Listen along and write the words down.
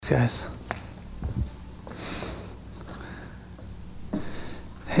Guys.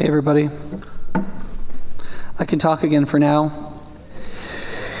 Hey everybody. I can talk again for now.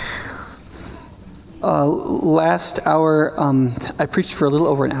 Last hour, I preached for a little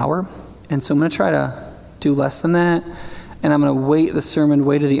over an hour, and so I'm going to try to do less than that, and I'm going to wait the sermon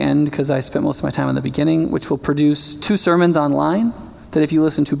way to the end because I spent most of my time in the beginning, which will produce 2 sermons online that if you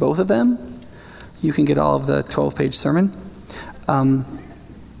listen to both of them, you can get all of the 12-page sermon.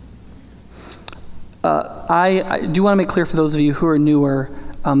 I do want to make clear for those of you who are newer,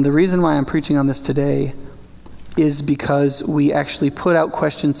 the reason why I'm preaching on this today is because we actually put out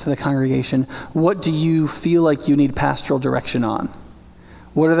questions to the congregation. What do you feel like you need pastoral direction on?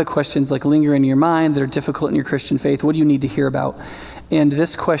 What are the questions like linger in your mind that are difficult in your Christian faith? What do you need to hear about? And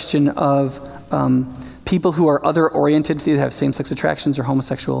this question of people who are other-oriented, they have same-sex attractions or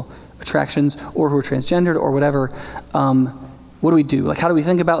homosexual attractions, or who are transgendered or whatever, what do we do? Like, how do we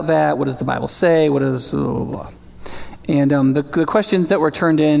think about that? What does the Bible say? What is... And the questions that were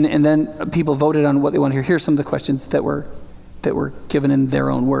turned in, and then people voted on what they want to hear. Here's some of the questions that were given in their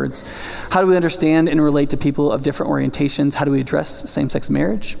own words. How do we understand and relate to people of different orientations? How do we address same-sex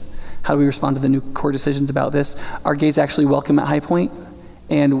marriage? How do we respond to the new core decisions about this? Are gays actually welcome at High Point?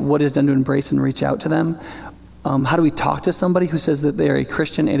 And what is done to embrace and reach out to them? How do we talk to somebody who says that they're a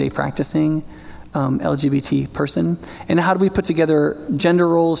Christian and a practicing LGBT person? And how do we put together gender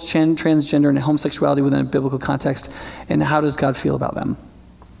roles, transgender, and homosexuality within a biblical context? And how does God feel about them?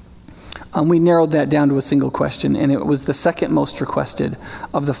 We narrowed that down to a single question, and it was the second most requested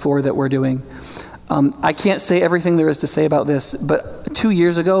of the 4 that we're doing. I can't say everything there is to say about this, but 2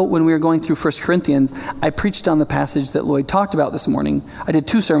 years ago when we were going through 1 Corinthians, I preached on the passage that Lloyd talked about this morning. I did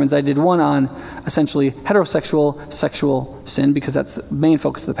 2 sermons. I did one on essentially heterosexual sexual sin, because that's the main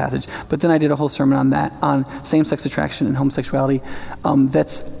focus of the passage. But then I did a whole sermon on that, on same-sex attraction and homosexuality.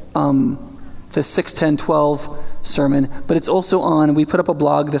 That's the 6-10-12 sermon, but it's also on, we put up a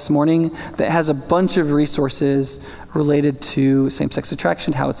blog this morning that has a bunch of resources related to same-sex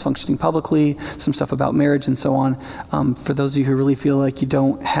attraction, how it's functioning publicly, some stuff about marriage and so on. For those of you who really feel like you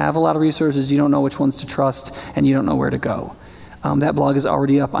don't have a lot of resources, you don't know which ones to trust, and you don't know where to go. That blog is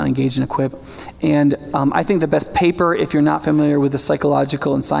already up on Engage and Equip. And I think the best paper, if you're not familiar with the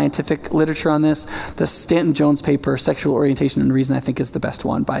psychological and scientific literature on this, the Stanton Jones paper, Sexual Orientation and Reason, I think is the best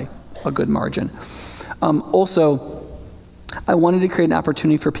one by a good margin. Also, I wanted to create an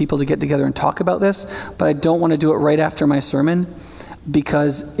opportunity for people to get together and talk about this, but I don't want to do it right after my sermon,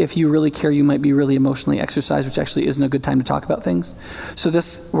 because if you really care, you might be really emotionally exercised, which actually isn't a good time to talk about things. So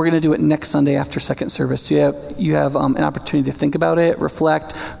we're going to do it next Sunday after second service. So you have an opportunity to think about it,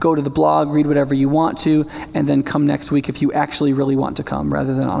 reflect, go to the blog, read whatever you want to, and then come next week if you actually really want to come,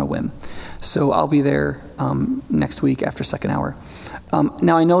 rather than on a whim. So I'll be there next week after second hour.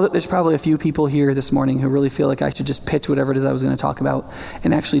 Now, I know that there's probably a few people here this morning who really feel like I should just pitch whatever it is I was going to talk about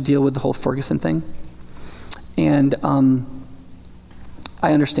and actually deal with the whole Ferguson thing. And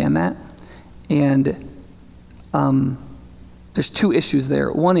I understand that. And there's 2 issues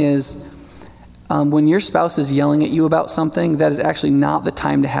there. One is when your spouse is yelling at you about something, that is actually not the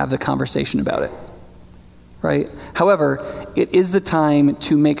time to have the conversation about it. Right? However, it is the time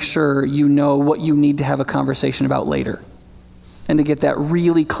to make sure you know what you need to have a conversation about later, and to get that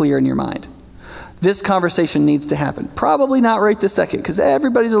really clear in your mind. This conversation needs to happen. Probably not right this second, because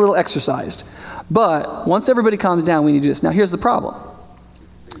everybody's a little exercised. But once everybody calms down, we need to do this. Now, here's the problem.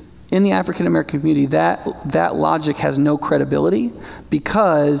 In the African American community, that logic has no credibility,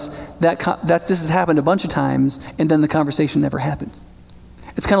 because that this has happened a bunch of times, and then the conversation never happens.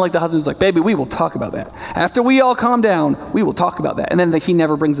 It's kind of like the husband's like, baby, we will talk about that. After we all calm down, we will talk about that. And then he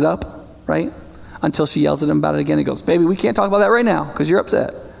never brings it up, right? Until she yells at him about it again. He goes, baby, we can't talk about that right now because you're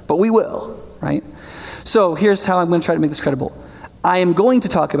upset. But we will, right? So here's how I'm going to try to make this credible. I am going to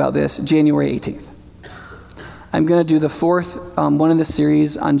talk about this January 18th. I'm going to do the 4th one in this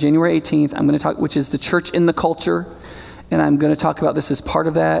series on January 18th. I'm going to talk, which is the church in the culture. And I'm going to talk about this as part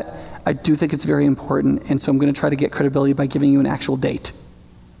of that. I do think it's very important. And so I'm going to try to get credibility by giving you an actual date.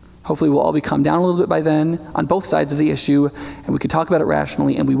 Hopefully we'll all be calmed down a little bit by then on both sides of the issue, and we can talk about it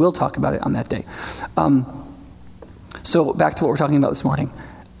rationally, and we will talk about it on that day. So back to what we're talking about this morning.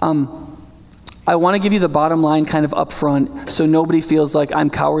 I want to give you the bottom line kind of up front, so nobody feels like I'm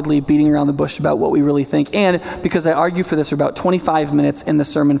cowardly beating around the bush about what we really think, and because I argue for this for about 25 minutes in the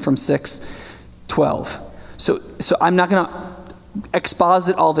sermon from 6-12. So I'm not going to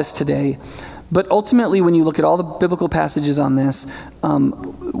exposit all this today. But ultimately, when you look at all the biblical passages on this,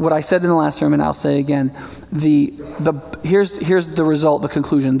 what I said in the last sermon, I'll say again, here's the result, the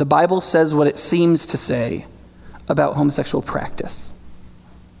conclusion. The Bible says what it seems to say about homosexual practice.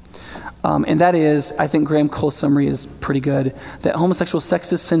 And that is, I think Graham Cole's summary is pretty good, that homosexual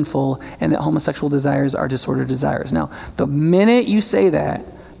sex is sinful and that homosexual desires are disordered desires. Now, the minute you say that,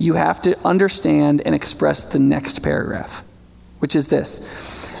 you have to understand and express the next paragraph, which is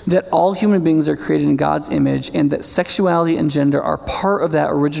this, that all human beings are created in God's image and that sexuality and gender are part of that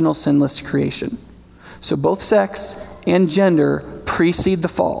original sinless creation. So both sex and gender precede the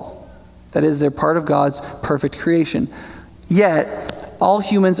fall. That is, they're part of God's perfect creation. Yet, all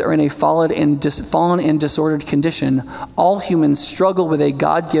humans are in a fallen and disordered condition. All humans struggle with a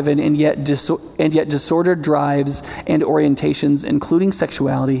God-given and yet disordered drives and orientations, including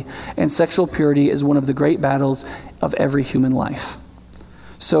sexuality, and sexual purity is one of the great battles of every human life.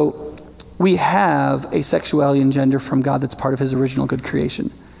 So we have a sexuality and gender from God that's part of his original good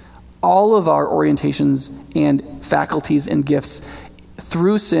creation. All of our orientations and faculties and gifts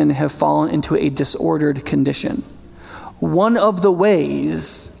through sin have fallen into a disordered condition. One of the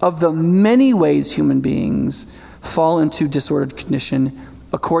ways, of the many ways human beings fall into disordered condition,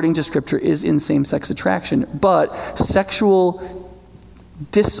 according to Scripture, is in same-sex attraction. But sexual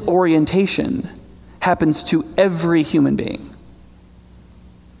disorientation happens to every human being.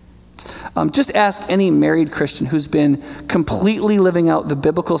 Just ask any married Christian who's been completely living out the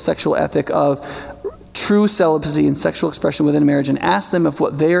biblical sexual ethic of true celibacy and sexual expression within a marriage and ask them if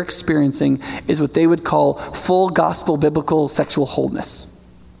what they're experiencing is what they would call full gospel biblical sexual wholeness.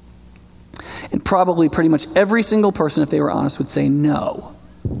 And probably pretty much every single person, if they were honest, would say no.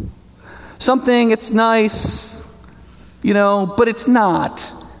 It's nice, but it's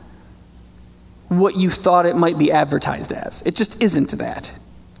not what you thought it might be advertised as. It just isn't that.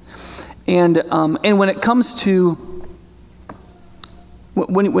 And when it comes to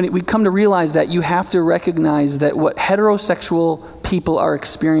When we come to realize that, you have to recognize that what heterosexual people are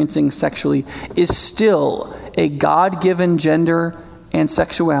experiencing sexually is still a God-given gender and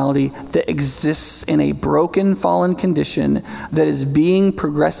sexuality that exists in a broken, fallen condition that is being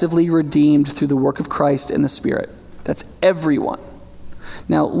progressively redeemed through the work of Christ and the Spirit. That's everyone.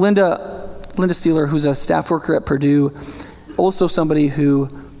 Now, Linda Sealer, who's a staff worker at Purdue, also somebody who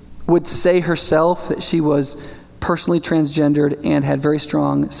would say herself that she was personally transgendered and had very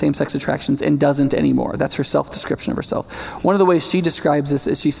strong same-sex attractions and doesn't anymore. That's her self-description of herself. One of the ways she describes this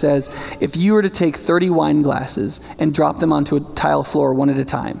is she says, if you were to take 30 wine glasses and drop them onto a tile floor one at a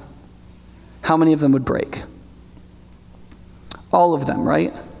time, how many of them would break? All of them,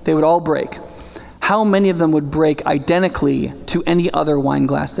 right? They would all break. How many of them would break identically to any other wine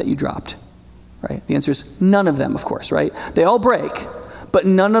glass that you dropped? Right? The answer is none of them, of course, right? They all break, but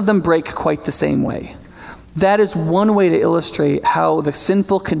none of them break quite the same way. That is one way to illustrate how the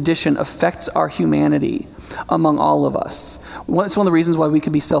sinful condition affects our humanity among all of us. It's one of the reasons why we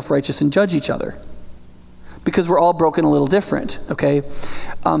can be self-righteous and judge each other. Because we're all broken a little different, okay?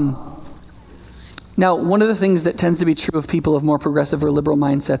 Now, one of the things that tends to be true of people of more progressive or liberal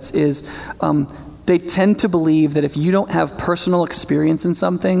mindsets is they tend to believe that if you don't have personal experience in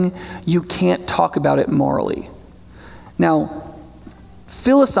something, you can't talk about it morally. Now,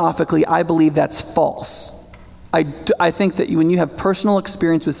 philosophically, I believe that's false. I think that when you have personal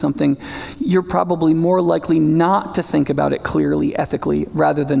experience with something, you're probably more likely not to think about it clearly, ethically,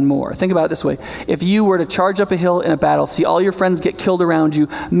 rather than more. Think about it this way. If you were to charge up a hill in a battle, see all your friends get killed around you,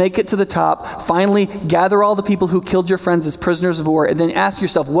 make it to the top, finally gather all the people who killed your friends as prisoners of war, and then ask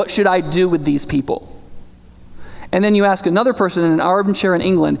yourself, what should I do with these people? And then you ask another person in an armchair in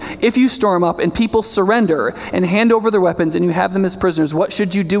England, if you storm up and people surrender and hand over their weapons and you have them as prisoners, what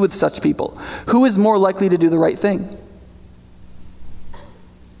should you do with such people? Who is more likely to do the right thing?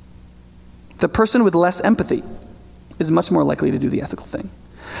 The person with less empathy is much more likely to do the ethical thing.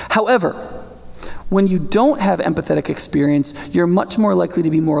 However, when you don't have empathetic experience, you're much more likely to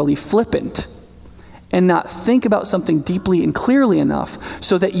be morally flippant and not think about something deeply and clearly enough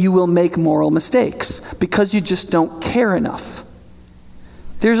so that you will make moral mistakes because you just don't care enough.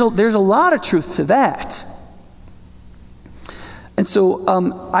 There's a lot of truth to that. And so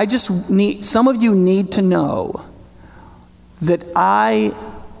some of you need to know that I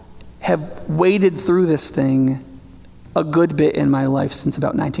have waded through this thing a good bit in my life since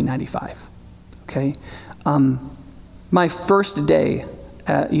about 1995. Okay? My first day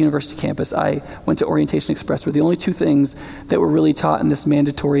at university campus, I went to Orientation Express, where the only two things that were really taught in this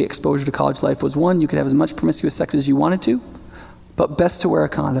mandatory exposure to college life was, one, you could have as much promiscuous sex as you wanted to, but best to wear a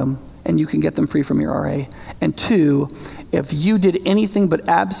condom, and you can get them free from your RA. And two, if you did anything but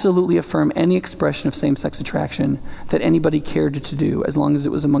absolutely affirm any expression of same-sex attraction that anybody cared to do, as long as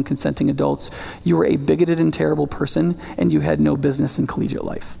it was among consenting adults, you were a bigoted and terrible person, and you had no business in collegiate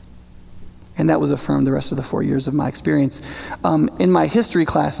life. And that was affirmed the rest of the 4 years of my experience. In my history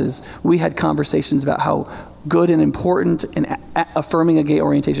classes, we had conversations about how good and important and affirming a gay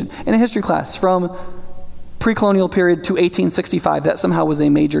orientation. In a history class, from pre-colonial period to 1865, that somehow was a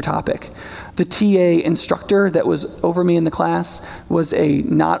major topic. The TA instructor that was over me in the class was a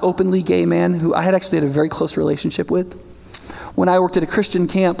not openly gay man who I had actually had a very close relationship with. When I worked at a Christian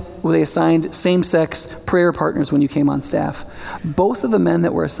camp where they assigned same-sex prayer partners when you came on staff, both of the men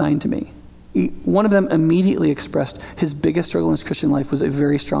that were assigned to me, one of them immediately expressed his biggest struggle in his Christian life was a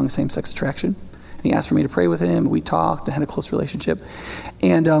very strong same-sex attraction. And he asked for me to pray with him. We talked and had a close relationship.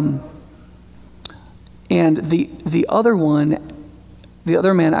 And the other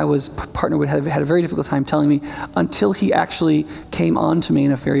man I was partnered with had a very difficult time telling me until he actually came on to me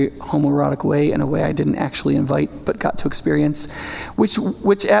in a very homoerotic way, in a way I didn't actually invite but got to experience,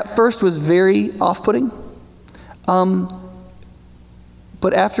 which at first was very off-putting.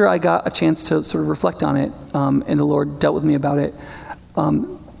 But after I got a chance to sort of reflect on it, and the Lord dealt with me about it,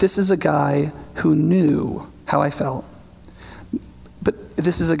 this is a guy who knew how I felt. But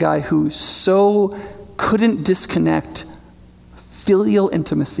this is a guy who so couldn't disconnect filial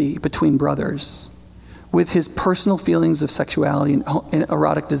intimacy between brothers with his personal feelings of sexuality and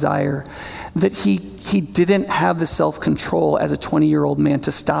erotic desire, that he didn't have the self-control as a 20-year-old man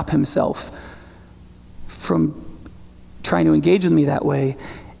to stop himself from trying to engage with me that way.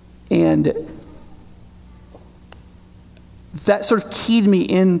 And that sort of keyed me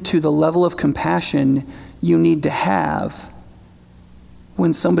into the level of compassion you need to have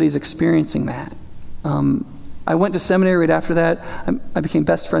when somebody's experiencing that. I went to seminary right after that. I became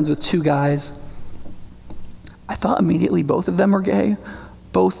best friends with two guys. I thought immediately both of them were gay.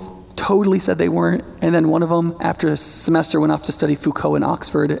 Both totally said they weren't. And then one of them, after a semester, went off to study Foucault in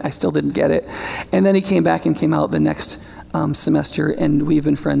Oxford. I still didn't get it. And then he came back and came out the next semester, and we've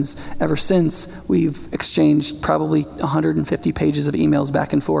been friends ever since. We've exchanged probably 150 pages of emails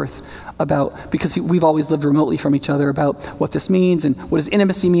back and forth because we've always lived remotely from each other, about what this means and what does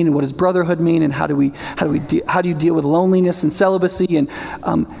intimacy mean and what does brotherhood mean and how do you deal with loneliness and celibacy. And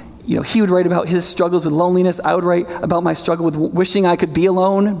he would write about his struggles with loneliness. I would write about my struggle with wishing I could be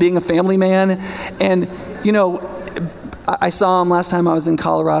alone, being a family man. And I saw him last time I was in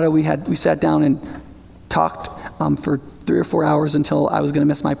Colorado. We sat down and talked for 3 or 4 hours until I was going to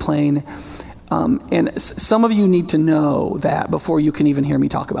miss my plane. And some of you need to know that before you can even hear me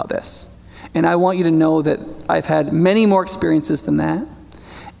talk about this. And I want you to know that I've had many more experiences than that.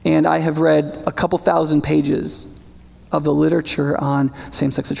 And I have read a couple thousand pages of the literature on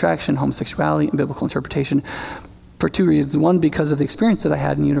same-sex attraction, homosexuality, and biblical interpretation for two reasons. One, because of the experience that I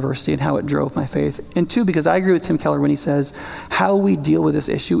had in university and how it drove my faith. And two, because I agree with Tim Keller when he says how we deal with this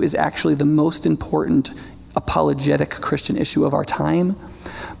issue is actually the most important apologetic Christian issue of our time,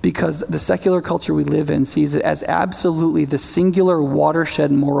 because the secular culture we live in sees it as absolutely the singular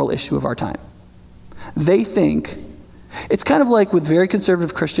watershed moral issue of our time. They think, it's kind of like with very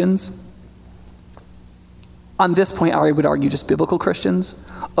conservative Christians, on this point I would argue just biblical Christians,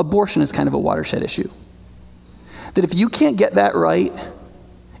 abortion is kind of a watershed issue. That if you can't get that right,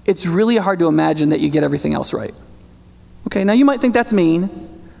 it's really hard to imagine that you get everything else right. Okay, now you might think that's mean,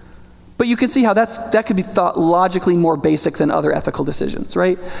 but you can see how that could be thought logically more basic than other ethical decisions,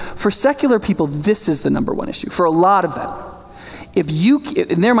 right? For secular people, this is the number one issue. For a lot of them,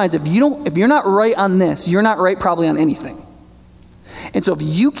 in their minds, if you're not right on this, you're not right probably on anything. And so if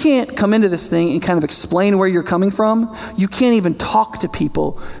you can't come into this thing and kind of explain where you're coming from, you can't even talk to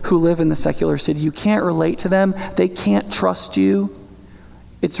people who live in the secular city. You can't relate to them. They can't trust you.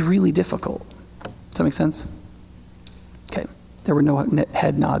 It's really difficult. Does that make sense? Okay. There were no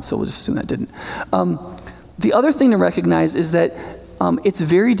head nods, so we'll just assume that didn't. The other thing to recognize is that it's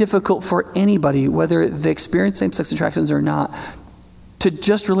very difficult for anybody, whether they experience same-sex attractions or not, to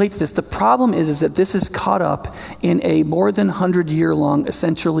just relate to this. The problem is that this is caught up in a more than 100-year-long,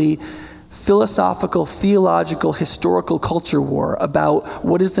 essentially philosophical, theological, historical culture war about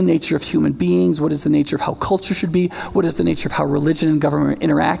what is the nature of human beings, what is the nature of how culture should be, what is the nature of how religion and government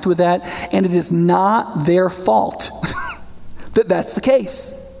interact with that, and it is not their fault that that's the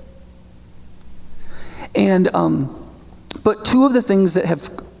case. And but two of the things that have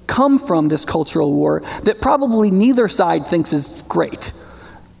come from this cultural war that probably neither side thinks is great,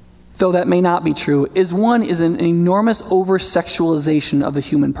 though that may not be true, is an enormous over-sexualization of the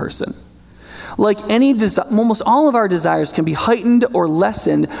human person. Like almost all of our desires can be heightened or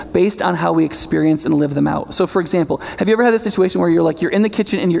lessened based on how we experience and live them out. So for example, have you ever had a situation where you're in the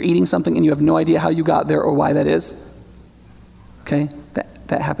kitchen and you're eating something and you have no idea how you got there or why that is? Okay,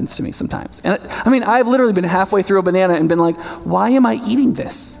 that happens to me sometimes. And I've literally been halfway through a banana and been like, why am I eating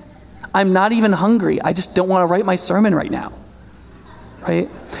this? I'm not even hungry. I just don't want to write my sermon right now. Right?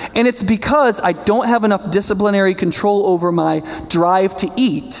 And it's because I don't have enough disciplinary control over my drive to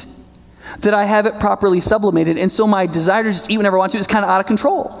eat that I have it properly sublimated. And so my desire to just eat whenever I want to is kind of out of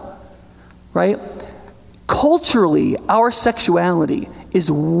control. Right? Culturally, our sexuality is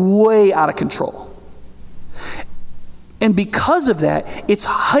way out of control. And because of that, it's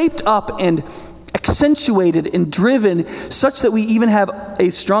hyped up and accentuated and driven such that we even have a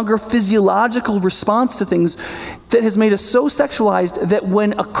stronger physiological response to things that has made us so sexualized that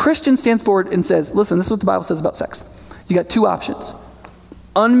when a Christian stands forward and says, listen, this is what the Bible says about sex. You got two options.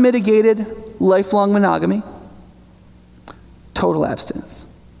 Unmitigated, lifelong monogamy, total abstinence.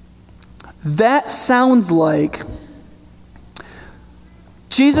 That sounds like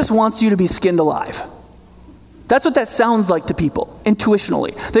Jesus wants you to be skinned alive. That's what that sounds like to people,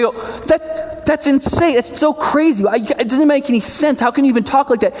 intuitionally. They go, that's insane. It's so crazy. It doesn't make any sense. How can you even talk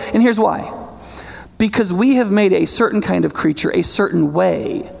like that? And here's why. Because we have made a certain kind of creature a certain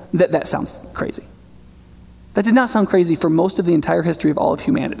way that sounds crazy. That did not sound crazy for most of the entire history of all of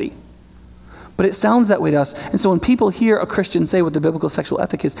humanity. But it sounds that way to us. And so when people hear a Christian say what the biblical sexual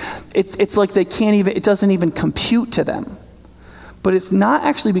ethic is, it's like they can't even, it doesn't even compute to them. But it's not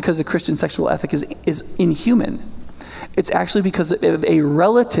actually because the Christian sexual ethic is inhuman. It's actually because of a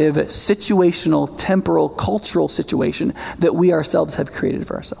relative, situational, temporal, cultural situation that we ourselves have created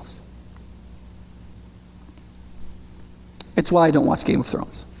for ourselves. It's why I don't watch Game of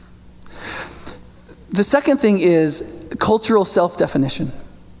Thrones. The second thing is cultural self-definition.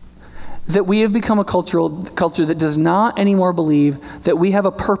 That we have become a culture that does not anymore believe that we have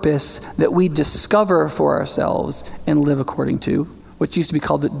a purpose that we discover for ourselves and live according to, which used to be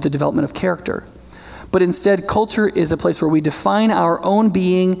called the development of character. But instead, culture is a place where we define our own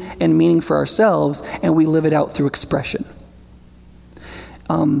being and meaning for ourselves, and we live it out through expression.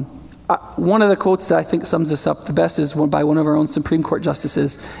 One of the quotes that I think sums this up the best is by one of our own Supreme Court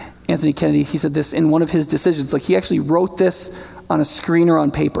justices, Anthony Kennedy. He said this in one of his decisions. Like, he actually wrote this on a screen or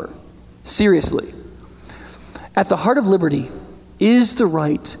on paper. Seriously. At the heart of liberty is the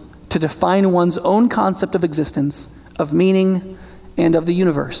right to define one's own concept of existence, of meaning, and of the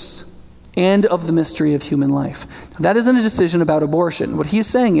universe, and of the mystery of human life. Now, that isn't a decision about abortion. What he's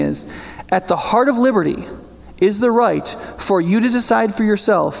saying is, at the heart of liberty is the right for you to decide for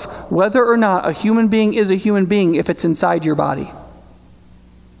yourself whether or not a human being is a human being if it's inside your body.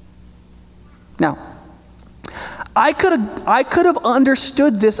 Now, I could have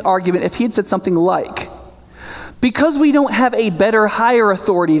understood this argument if he had said something like, because we don't have a better, higher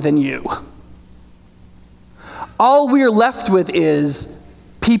authority than you, all we're left with is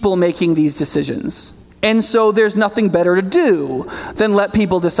people making these decisions. And so there's nothing better to do than let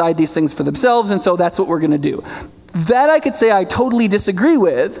people decide these things for themselves, and so that's what we're going to do. That I could say I totally disagree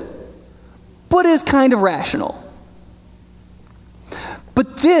with, but is kind of rational.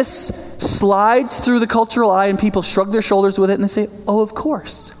 But this slides through the cultural eye and people shrug their shoulders with it and they say, oh, of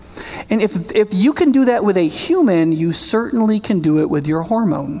course. And if you can do that with a human, you certainly can do it with your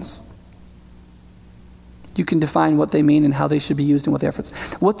hormones. You can define what they mean and how they should be used and what their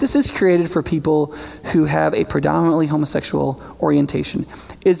efforts. What this has created for people who have a predominantly homosexual orientation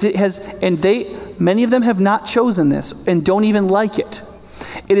is many of them have not chosen this and don't even like it.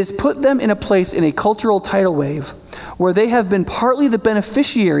 It has put them in a place in a cultural tidal wave where they have been partly the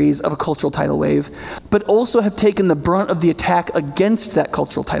beneficiaries of a cultural tidal wave, but also have taken the brunt of the attack against that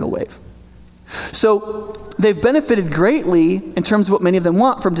cultural tidal wave. So they've benefited greatly in terms of what many of them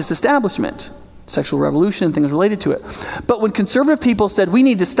want from disestablishment, sexual revolution and things related to it. But when conservative people said, we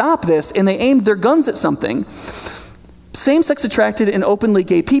need to stop this, and they aimed their guns at something, same-sex attracted and openly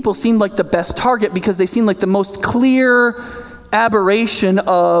gay people seemed like the best target because they seemed like the most clear aberration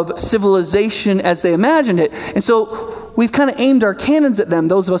of civilization as they imagined it. And so we've kind of aimed our cannons at them,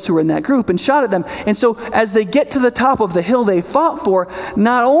 those of us who were in that group, and shot at them. And so as they get to the top of the hill they fought for,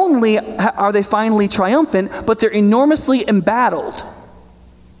 not only are they finally triumphant, but they're enormously embattled.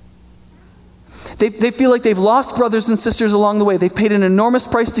 They feel like they've lost brothers and sisters along the way. They've paid an enormous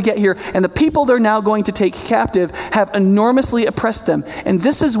price to get here, and the people they're now going to take captive have enormously oppressed them. And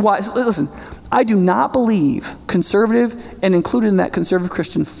this is why, listen, I do not believe conservative, and included in that conservative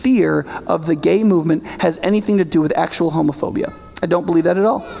Christian fear of the gay movement has anything to do with actual homophobia. I don't believe that at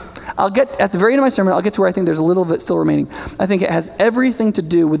all. At the very end of my sermon, I'll get to where I think there's a little bit still remaining. I think it has everything to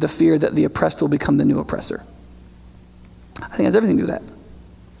do with the fear that the oppressed will become the new oppressor. I think it has everything to do with that.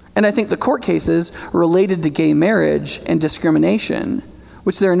 And I think the court cases related to gay marriage and discrimination,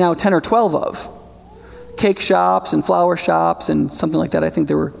 which there are now 10 or 12 of, cake shops and flower shops and something like that. I think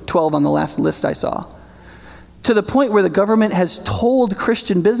there were 12 on the last list I saw. to the point where the government has told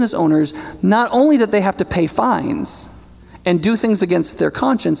Christian business owners not only that they have to pay fines and do things against their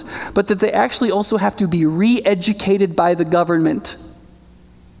conscience, but that they actually also have to be re-educated by the government.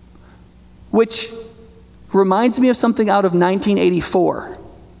 Which reminds me of something out of 1984,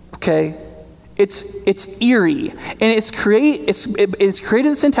 okay? It's eerie, and it's created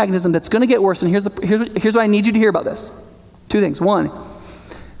this antagonism that's going to get worse, and here's what I need you to hear about this. Two things. One,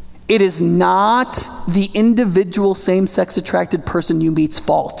 it is not the individual same-sex attracted person you meet's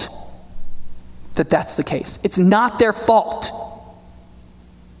fault that's the case. It's not their fault.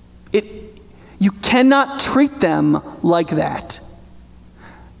 You cannot treat them like that.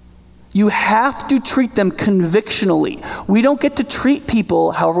 You have to treat them convictionally. We don't get to treat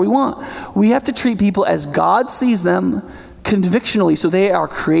people however we want. We have to treat people as God sees them, convictionally. So they are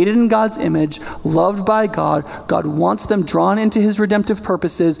created in God's image, loved by God. God wants them drawn into his redemptive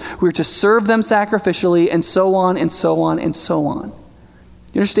purposes. We're to serve them sacrificially, and so on and so on and so on.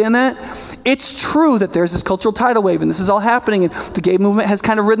 You understand that? It's true that there's this cultural tidal wave, and this is all happening, and the gay movement has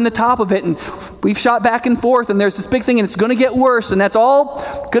kind of ridden the top of it, and we've shot back and forth, and there's this big thing, and it's going to get worse, and that's all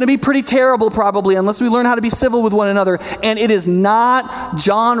going to be pretty terrible probably, unless we learn how to be civil with one another. And it is not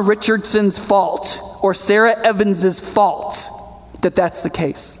John Richardson's fault or Sarah Evans's fault that that's the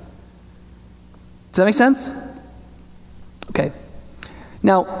case. Does that make sense? Okay.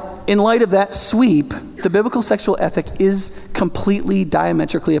 Now, in light of that sweep, the biblical sexual ethic is completely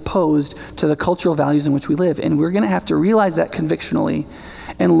diametrically opposed to the cultural values in which we live. And we're going to have to realize that convictionally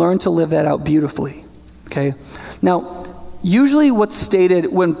and learn to live that out beautifully. Okay? Now, usually what's stated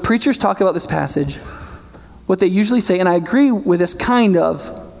when preachers talk about this passage, what they usually say, and I agree with this kind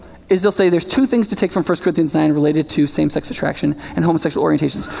of, is they'll say there's two things to take from 1 Corinthians 9 related to same-sex attraction and homosexual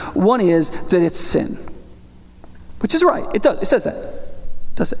orientations. One is that it's sin, which is right. It does. It says that.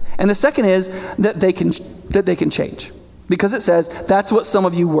 Does it? And the second is that they can change, because it says that's what some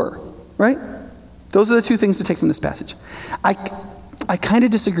of you were, right? Those are the two things to take from this passage. I kind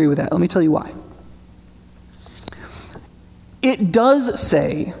of disagree with that. Let me tell you why. It does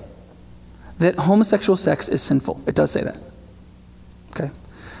say that homosexual sex is sinful. It does say that. Okay.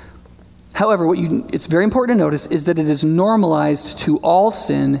 However, it's very important to notice is that it is normalized to all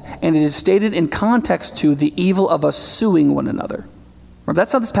sin, and it is stated in context to the evil of us suing one another. Remember,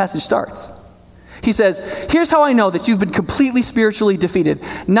 that's how this passage starts. He says, here's how I know that you've been completely spiritually defeated.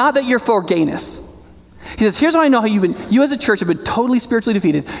 Not that you're for gayness. He says, here's how I know how you as a church have been totally spiritually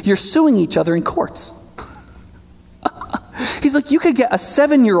defeated. You're suing each other in courts. He's like, you could get a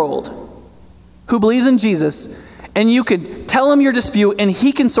 7-year-old who believes in Jesus, and you could tell him your dispute, and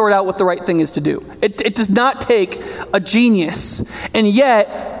he can sort out what the right thing is to do. It does not take a genius. And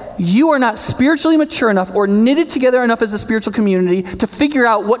yet, you are not spiritually mature enough or knitted together enough as a spiritual community to figure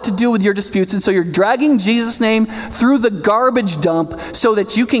out what to do with your disputes. And so you're dragging Jesus' name through the garbage dump so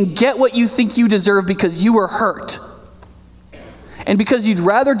that you can get what you think you deserve because you were hurt. And because you'd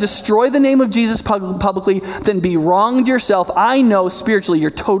rather destroy the name of Jesus publicly than be wronged yourself, I know spiritually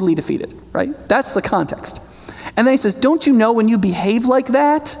you're totally defeated, right? That's the context. And then he says, don't you know when you behave like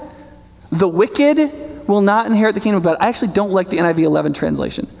that, the wicked will not inherit the kingdom of God? I actually don't like the NIV 11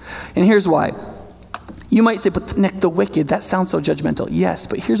 translation. And here's why. You might say, but Nick, the wicked, that sounds so judgmental. Yes,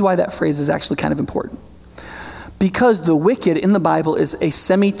 but here's why that phrase is actually kind of important. Because the wicked in the Bible is a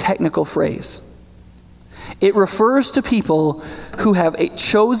semi-technical phrase. It refers to people who have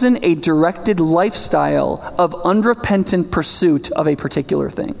chosen a directed lifestyle of unrepentant pursuit of a particular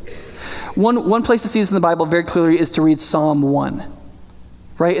thing. One place to see this in the Bible very clearly is to read Psalm 1.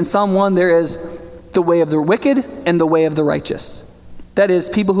 Right? In Psalm 1, there is the way of the wicked and the way of the righteous. That is,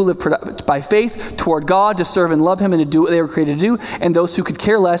 people who live by faith toward God to serve and love him and to do what they were created to do, and those who could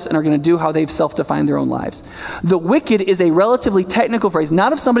care less and are going to do how they've self-defined their own lives. The wicked is a relatively technical phrase,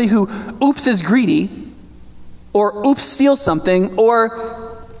 not of somebody who oops is greedy, or oops steals something,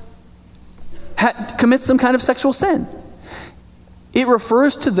 or commits some kind of sexual sin. It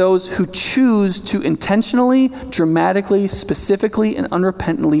refers to those who choose to intentionally, dramatically, specifically, and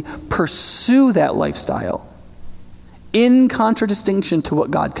unrepentantly pursue that lifestyle in contradistinction to what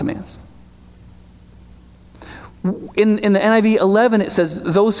God commands. In the NIV 11, it says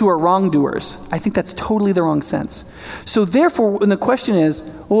those who are wrongdoers. I think that's totally the wrong sense. So therefore, when the question is,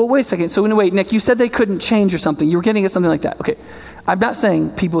 well, wait a second. So wait, Nick, you said they couldn't change or something. You were getting at something like that. Okay. I'm not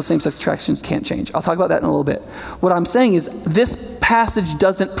saying people with same-sex attractions can't change. I'll talk about that in a little bit. What I'm saying is this passage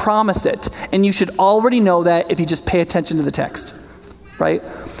doesn't promise it. And you should already know that if you just pay attention to the text. Right?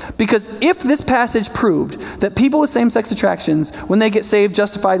 Because if this passage proved that people with same-sex attractions, when they get saved,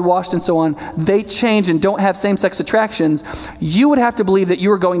 justified, washed, and so on, they change and don't have same-sex attractions, you would have to believe that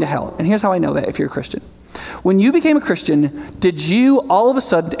you are going to hell. And here's how I know that if you're a Christian. When you became a Christian, did you all of a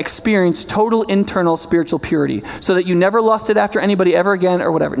sudden experience total internal spiritual purity so that you never lusted after anybody ever again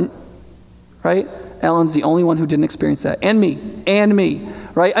or whatever? Right? Ellen's the only one who didn't experience that. And me.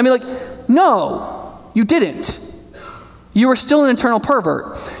 Right? I mean, no, you didn't. You were still an internal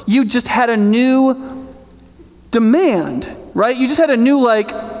pervert. You just had a new demand, right? You just had a new,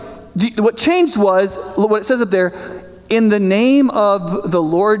 what changed was, what it says up there, in the name of the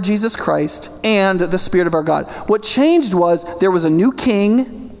Lord Jesus Christ and the Spirit of our God. What changed was there was a new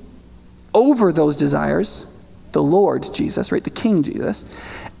king over those desires, the Lord Jesus, right? The King Jesus.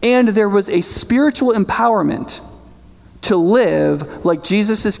 And there was a spiritual empowerment to live like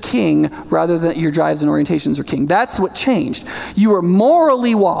Jesus is king rather than your drives and orientations are king. That's what changed. You were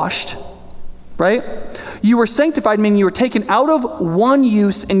morally washed, right? You were sanctified, meaning you were taken out of one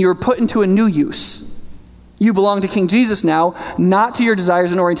use and you were put into a new use. You belong to King Jesus now, not to your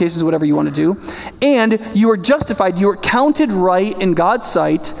desires and orientations, whatever you want to do. And you were justified. You were counted right in God's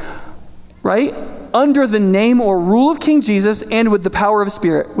sight, right? Under the name or rule of King Jesus and with the power of His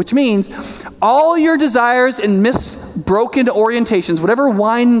Spirit, which means all your desires and broken orientations, whatever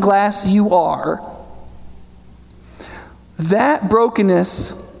wine glass you are, that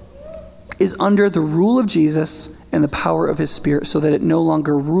brokenness is under the rule of Jesus and the power of His Spirit so that it no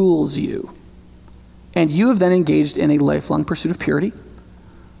longer rules you. And you have then engaged in a lifelong pursuit of purity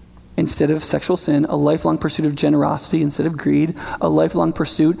instead of sexual sin, a lifelong pursuit of generosity instead of greed, a lifelong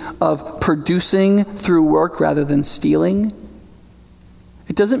pursuit of producing through work rather than stealing.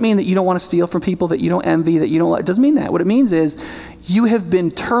 It doesn't mean that you don't want to steal from people, that you don't envy, that you don't like. It doesn't mean that. What it means is you have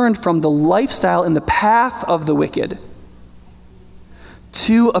been turned from the lifestyle and the path of the wicked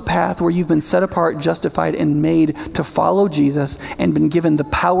to a path where you've been set apart, justified, and made to follow Jesus and been given the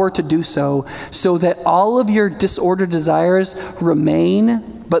power to do so that all of your disordered desires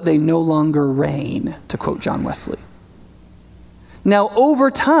remain, but they no longer reign, to quote John Wesley. Now,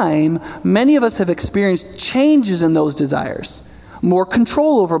 over time, many of us have experienced changes in those desires. More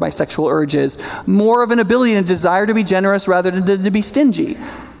control over my sexual urges, more of an ability and desire to be generous rather than to be stingy.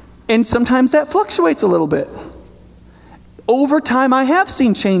 And sometimes that fluctuates a little bit. Over time, I have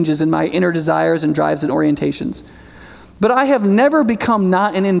seen changes in my inner desires and drives and orientations. But I have never become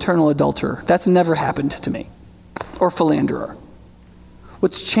not an internal adulterer. That's never happened to me. Or philanderer.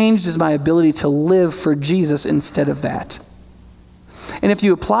 What's changed is my ability to live for Jesus instead of that. And if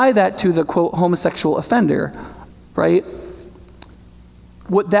you apply that to the, quote, homosexual offender, right,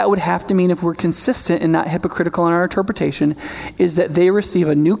 what that would have to mean if we're consistent and not hypocritical in our interpretation is that they receive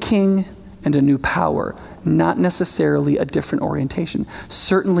a new king and a new power, not necessarily a different orientation.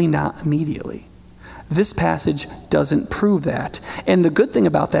 Certainly not immediately. This passage doesn't prove that. And the good thing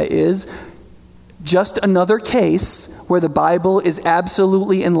about that is just another case where the Bible is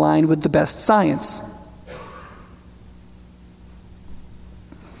absolutely in line with the best science.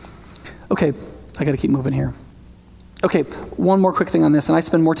 Okay, I got to keep moving here. Okay, one more quick thing on this, and I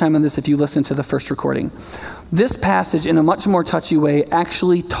spend more time on this if you listen to the first recording. This passage, in a much more touchy way,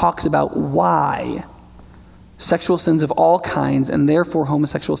 actually talks about why sexual sins of all kinds, and therefore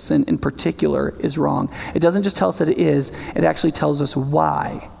homosexual sin in particular, is wrong. It doesn't just tell us that it is, it actually tells us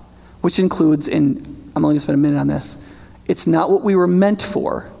why, which includes, and I'm only going to spend a minute on this, it's not what we were meant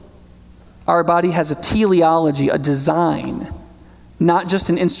for. Our body has a teleology, a design, not just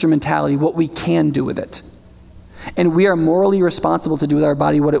an instrumentality, what we can do with it. And we are morally responsible to do with our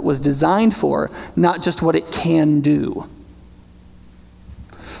body what it was designed for, not just what it can do.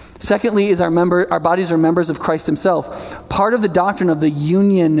 Secondly, is our bodies are members of Christ Himself. Part of the doctrine of the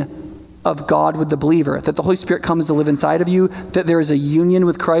union of God with the believer, that the Holy Spirit comes to live inside of you, that there is a union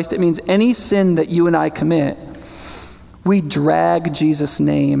with Christ. It means any sin that you and I commit, we drag Jesus'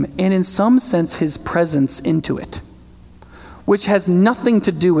 name and in some sense His presence into it, which has nothing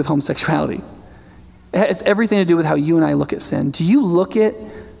to do with homosexuality. It has everything to do with how you and I look at sin. Do you look at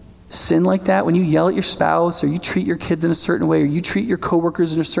sin like that when you yell at your spouse, or you treat your kids in a certain way, or you treat your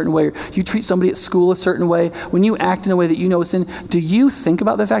coworkers in a certain way, or you treat somebody at school a certain way, when you act in a way that you know is sin? Do you think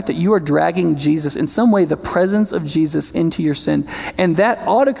about the fact that you are dragging Jesus, in some way the presence of Jesus, into your sin? And that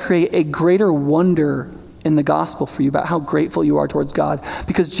ought to create a greater wonder in the gospel for you about how grateful you are towards God.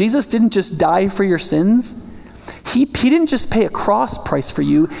 Because Jesus didn't just die for your sins. He didn't just pay a cross price for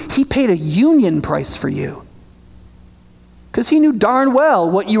you, He paid a union price for you. Because He knew darn well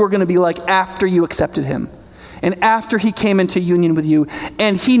what you were going to be like after you accepted Him and after He came into union with you.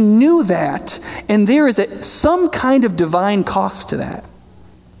 And He knew that. And there is some kind of divine cost to that.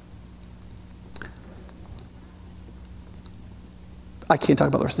 I can't talk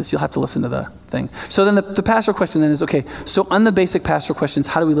about the rest of this. You'll have to listen to the thing. So then the pastoral question then is, okay, so on the basic pastoral questions,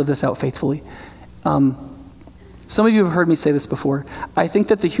 how do we live this out faithfully? Some of you have heard me say this before. I think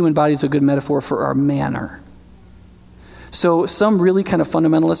that the human body is a good metaphor for our manner. So some really kind of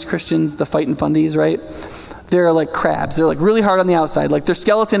fundamentalist Christians, the fighting fundies, right? They're like crabs. They're like really hard on the outside. Like their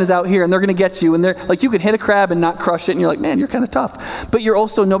skeleton is out here and they're going to get you. And they're like, you could hit a crab and not crush it. And you're like, man, you're kind of tough. But you're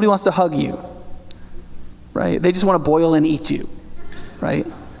also, nobody wants to hug you, right? They just want to boil and eat you, right?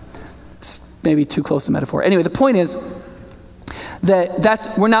 It's maybe too close a metaphor. Anyway, the point is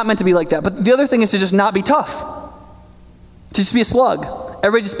that we're not meant to be like that. But the other thing is to just not be tough. To just be a slug.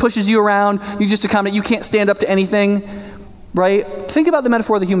 Everybody just pushes you around. You just accommodate. You can't stand up to anything, right? Think about the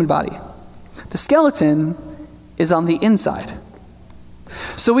metaphor of the human body. The skeleton is on the inside.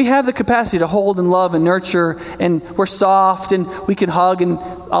 So we have the capacity to hold and love and nurture, and we're soft and we can hug and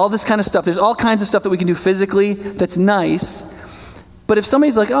all this kind of stuff. There's all kinds of stuff that we can do physically that's nice. But if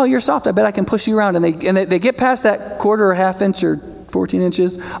somebody's like, oh, you're soft, I bet I can push you around, and they get past that quarter or half inch or 14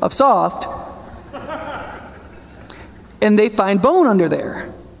 inches of soft, and they find bone under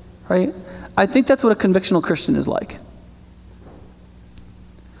there, right? I think that's what a convictional Christian is like.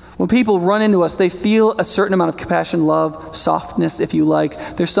 When people run into us, they feel a certain amount of compassion, love, softness, if you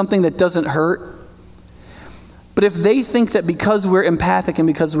like. There's something that doesn't hurt. But if they think that because we're empathic and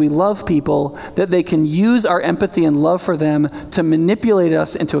because we love people, that they can use our empathy and love for them to manipulate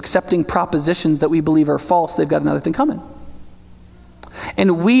us into accepting propositions that we believe are false, they've got another thing coming.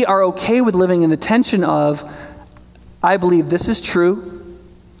 And we are okay with living in the tension of, I believe this is true,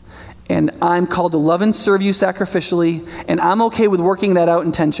 and I'm called to love and serve you sacrificially, and I'm okay with working that out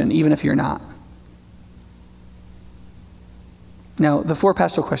in tension, even if you're not. Now, the 4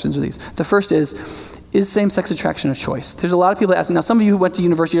 pastoral questions are these. The first is same-sex attraction a choice? There's a lot of people that ask me. Now, some of you who went to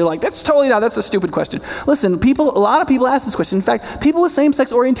university are like, that's totally not, that's a stupid question. Listen, a lot of people ask this question. In fact, people with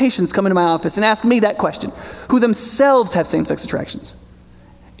same-sex orientations come into my office and ask me that question, who themselves have same-sex attractions.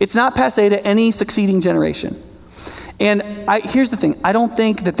 It's not passé to any succeeding generation. And here's the thing. I don't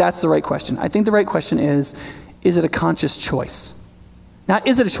think that that's the right question. I think the right question is it a conscious choice? Not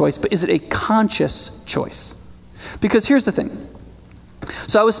is it a choice, but is it a conscious choice? Because here's the thing.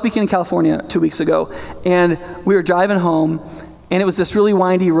 So I was speaking in California 2 weeks ago, and we were driving home, and it was this really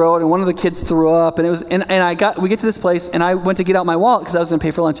windy road, and one of the kids threw up, and we get to this place, and I went to get out my wallet because I was going to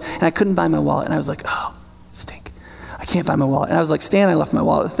pay for lunch, and I couldn't find my wallet, and I was like, oh, stink. I can't find my wallet. And I was like, Stan, I left my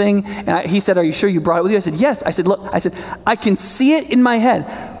wallet at the thing. And he said, are you sure you brought it with you? I said, yes. I said, look, I can see it in my head,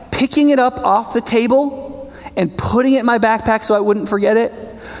 picking it up off the table and putting it in my backpack so I wouldn't forget it.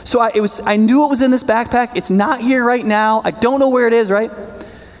 So I knew it was in this backpack. It's not here right now. I don't know where it is, right?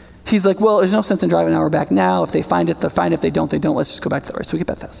 He's like, well, there's no sense in driving an hour back now. If they find it, they'll find it. If they don't, they don't. Let's just go back to the right. So we get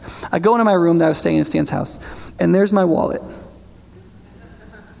back to the house. I go into my room that I was staying in Stan's house, and there's my wallet.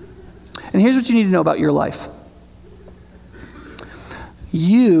 And here's what you need to know about your life.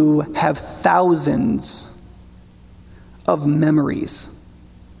 You have thousands of memories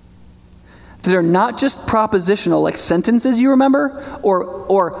that are not just propositional, like sentences you remember,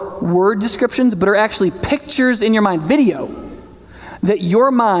 or word descriptions, but are actually pictures in your mind, video, that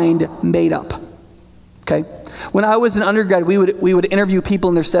your mind made up, okay? When I was an undergrad, we would interview people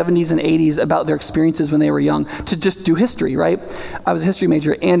in their 70s and 80s about their experiences when they were young to just do history, right? I was a history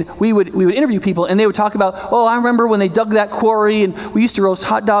major, and we would interview people, and they would talk about, oh, I remember when they dug that quarry, and we used to roast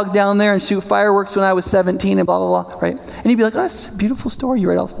hot dogs down there and shoot fireworks when I was 17, and blah, blah, blah, right? And you'd be like, oh, that's a beautiful story. You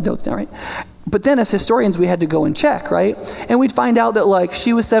write all the notes down, right? But then as historians, we had to go and check, right? And we'd find out that, like,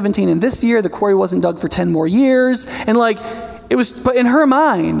 she was 17, and this year the quarry wasn't dug for 10 more years, and, like, but in her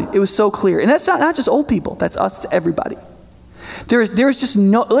mind, it was so clear. And that's not just old people. That's us, everybody. There is just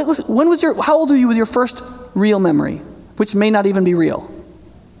no, listen, how old were you with your first real memory? Which may not even be real.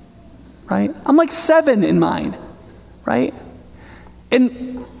 Right? I'm like 7 in mine. Right?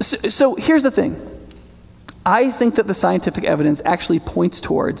 And so here's the thing. I think that the scientific evidence actually points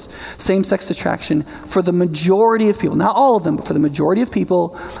towards same-sex attraction for the majority of people, not all of them, but for the majority of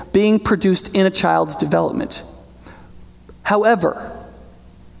people being produced in a child's development. However,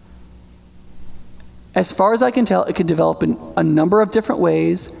 as far as I can tell, it can develop in a number of different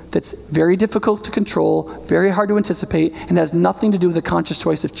ways that's very difficult to control, very hard to anticipate, and has nothing to do with the conscious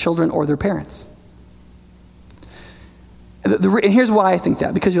choice of children or their parents. And here's why I think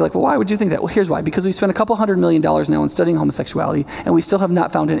that. Because you're like, well, why would you think that? Well, here's why. Because we spent $200 million now on studying homosexuality, and we still have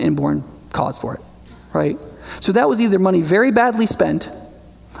not found an inborn cause for it, right? So that was either money very badly spent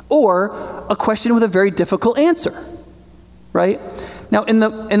or a question with a very difficult answer. Right? Now, in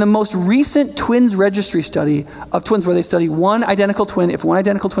the most recent twins registry study of twins, where they study one identical twin, if one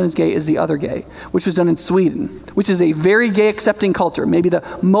identical twin is gay, is the other gay, which was done in Sweden, which is a very gay accepting culture, maybe the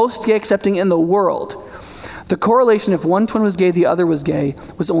most gay accepting in the world. The correlation if one twin was gay, the other was gay,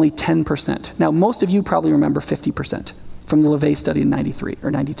 was only 10%. Now, most of you probably remember 50% from the LeVay study in 93 or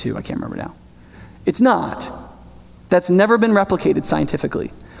 92, I can't remember now. It's not. That's never been replicated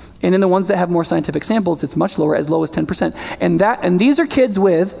scientifically. And in the ones that have more scientific samples, it's much lower, as low as 10%. And these are kids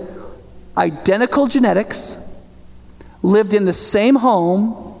with identical genetics, lived in the same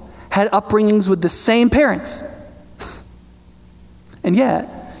home, had upbringings with the same parents. And yet,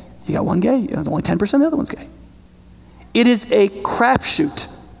 you got one gay, only 10% of the other one's gay. It is a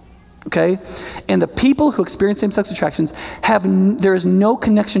crapshoot, okay? And the people who experience same-sex attractions there is no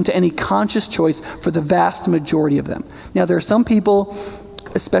connection to any conscious choice for the vast majority of them. Now, there are some people,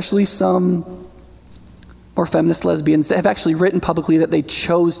 especially some more feminist lesbians, that have actually written publicly that they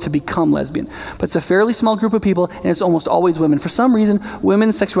chose to become lesbian. But it's a fairly small group of people, and it's almost always women. For some reason,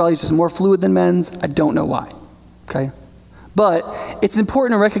 women's sexuality is just more fluid than men's. I don't know why, okay? But it's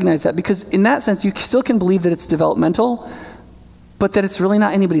important to recognize that, because in that sense, you still can believe that it's developmental, but that it's really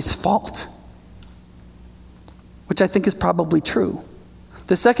not anybody's fault, which I think is probably true.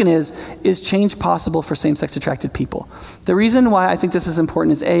 The second is change possible for same-sex attracted people? The reason why I think this is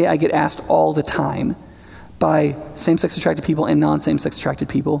important is, A, I get asked all the time by same-sex attracted people and non-same-sex attracted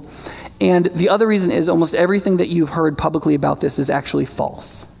people. And the other reason is almost everything that you've heard publicly about this is actually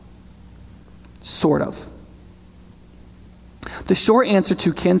false. Sort of. The short answer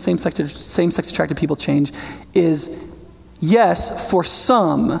to can same-sex attracted people change is yes, for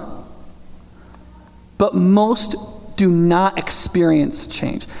some, but most do not experience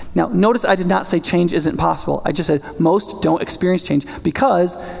change. Now, notice I did not say change isn't possible. I just said most don't experience change,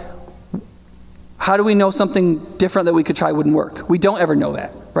 because how do we know something different that we could try wouldn't work? We don't ever know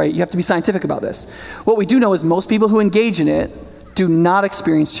that, right? You have to be scientific about this. What we do know is most people who engage in it do not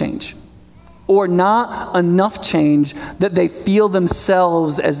experience change, or not enough change that they feel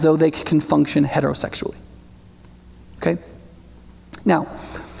themselves as though they can function heterosexually. Okay? Now,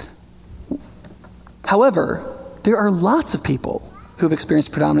 however, there are lots of people who have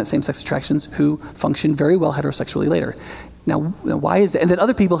experienced predominant same-sex attractions who function very well heterosexually later. Now, why is that? And then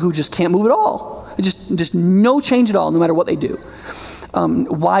other people who just can't move at all. Just no change at all, no matter what they do.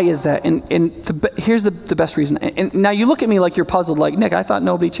 Why is that? And here's the best reason. And now you look at me like you're puzzled, like, Nick, I thought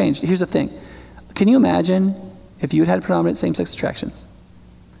nobody changed. Here's the thing. Can you imagine if you had predominant same-sex attractions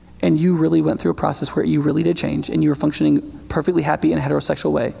and you really went through a process where you really did change and you were functioning perfectly happy in a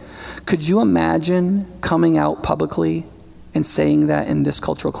heterosexual way? Could you imagine coming out publicly and saying that in this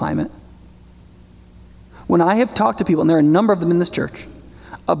cultural climate? When I have talked to people, and there are a number of them in this church,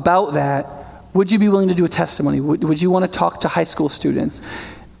 about that, would you be willing to do a testimony? Would you want to talk to high school students?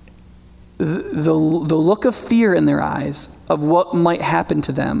 The look of fear in their eyes of what might happen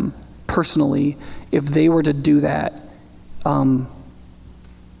to them personally if they were to do that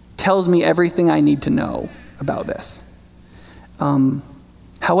tells me everything I need to know about this.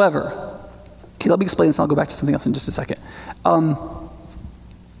 However, okay, let me explain this and I'll go back to something else in just a second.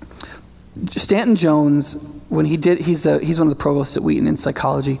 Stanton Jones, when he's one of the provosts at Wheaton in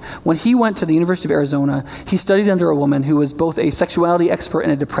psychology. When he went to the University of Arizona, he studied under a woman who was both a sexuality expert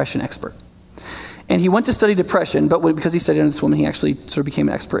and a depression expert. And he went to study depression, but because he studied under this woman, he actually sort of became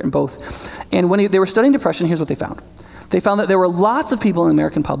an expert in both. And when they were studying depression, here's what they found. They found that there were lots of people in the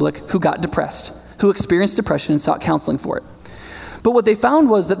American public who got depressed, who experienced depression and sought counseling for it. But what they found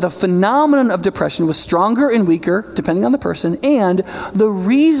was that the phenomenon of depression was stronger and weaker, depending on the person, and the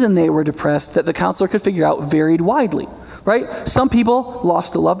reason they were depressed that the counselor could figure out varied widely, right? Some people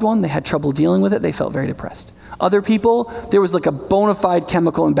lost a loved one, they had trouble dealing with it, they felt very depressed. Other people, there was like a bona fide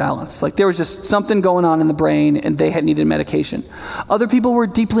chemical imbalance. Like there was just something going on in the brain and they had needed medication. Other people were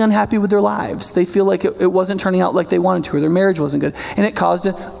deeply unhappy with their lives. They feel like it wasn't turning out like they wanted to, or their marriage wasn't good. And it caused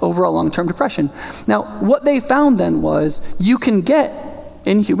an overall long-term depression. Now, what they found then was you can get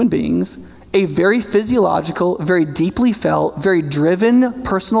in human beings a very physiological, very deeply felt, very driven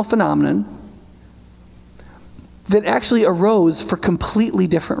personal phenomenon that actually arose for completely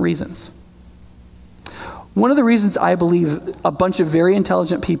different reasons. One of the reasons I believe a bunch of very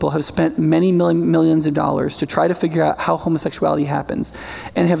intelligent people have spent many millions of dollars to try to figure out how homosexuality happens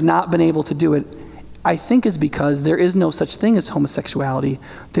and have not been able to do it, I think is because there is no such thing as homosexuality.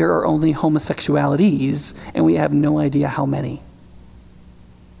 There are only homosexualities, and we have no idea how many.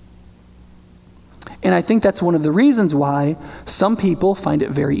 And I think that's one of the reasons why some people find it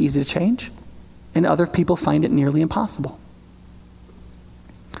very easy to change, and other people find it nearly impossible.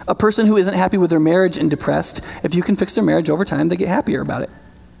 A person who isn't happy with their marriage and depressed, if you can fix their marriage over time, they get happier about it.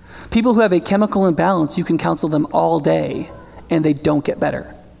 People who have a chemical imbalance, you can counsel them all day, and they don't get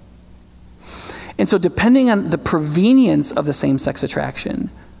better. And so depending on the provenience of the same-sex attraction,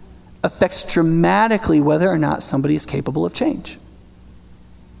 affects dramatically whether or not somebody is capable of change.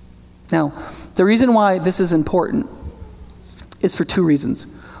 Now, the reason why this is important is for two reasons.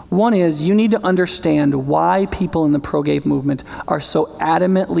 One is you need to understand why people in the pro-gay movement are so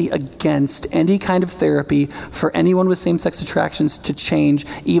adamantly against any kind of therapy for anyone with same-sex attractions to change,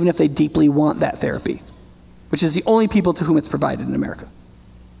 even if they deeply want that therapy, which is the only people to whom it's provided in America.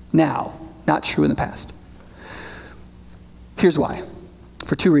 Now, not true in the past. Here's why.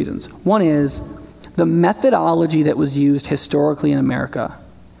 For two reasons. One is the methodology that was used historically in America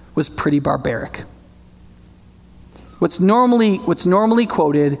was pretty barbaric. What's normally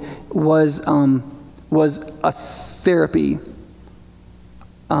quoted was a therapy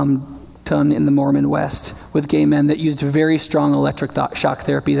done in the Mormon West with gay men that used very strong electric shock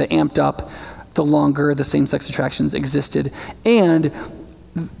therapy that amped up the longer the same-sex attractions existed. And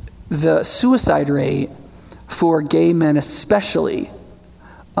the suicide rate for gay men especially,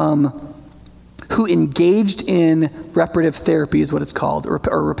 who engaged in reparative therapy is what it's called, or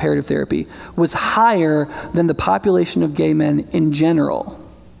reparative therapy, was higher than the population of gay men in general.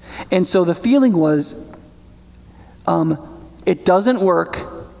 And so the feeling was, it doesn't work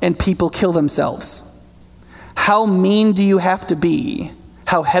and people kill themselves. How mean do you have to be?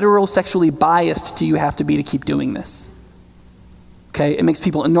 How heterosexually biased do you have to be to keep doing this? Okay, it makes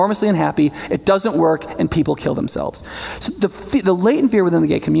people enormously unhappy. It doesn't work, and people kill themselves. So the latent fear within the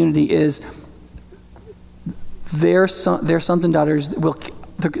gay community is their sons and daughters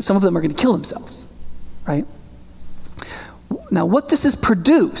some of them are going to kill themselves, right? Now, what this has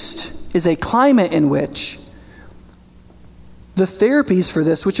produced is a climate in which the therapies for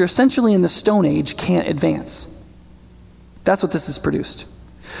this, which are essentially in the Stone Age, can't advance. That's what this has produced.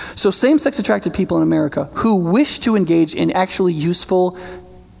 So same-sex attracted people in America who wish to engage in actually useful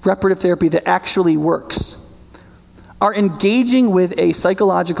reparative therapy that actually works are engaging with a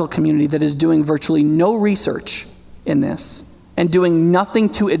psychological community that is doing virtually no research in this and doing nothing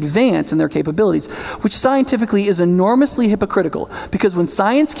to advance in their capabilities, which scientifically is enormously hypocritical, because when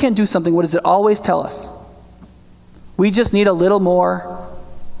science can't do something, what does it always tell us? We just need a little more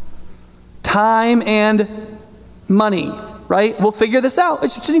time and money, right? We'll figure this out.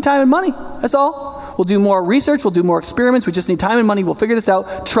 It's just need time and money. That's all. We'll do more research. We'll do more experiments. We just need time and money. We'll figure this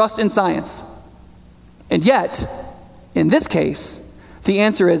out. Trust in science. And yet, in this case, the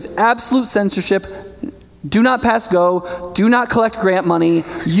answer is absolute censorship. Do not pass go. Do not collect grant money.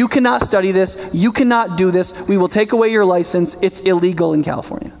 You cannot study this. You cannot do this. We will take away your license. It's illegal in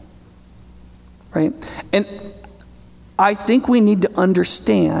California. Right? And I think we need to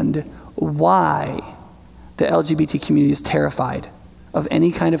understand why the LGBT community is terrified of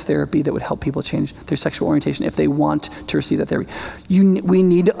any kind of therapy that would help people change their sexual orientation if they want to receive that therapy. We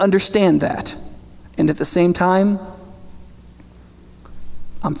need to understand that. And at the same time,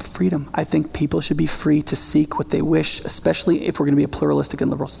 freedom. I think people should be free to seek what they wish, especially if we're going to be a pluralistic and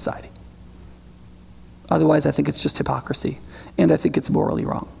liberal society. Otherwise, I think it's just hypocrisy, and I think it's morally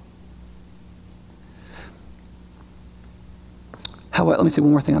wrong. Let me say one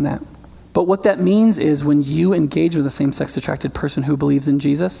more thing on that. But what that means is when you engage with a same-sex attracted person who believes in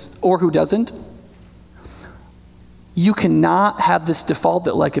Jesus or who doesn't, you cannot have this default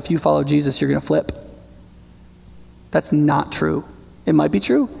that, like, if you follow Jesus, you're going to flip. That's not true. It might be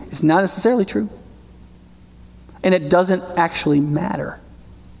true. It's not necessarily true. And it doesn't actually matter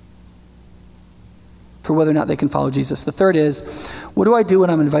for whether or not they can follow Jesus. The third is, what do I do when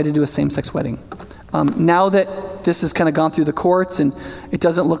I'm invited to a same-sex wedding? Now that this has kind of gone through the courts and it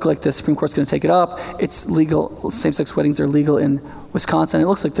doesn't look like the Supreme Court's going to take it up, it's legal. Same-sex weddings are legal in Wisconsin. It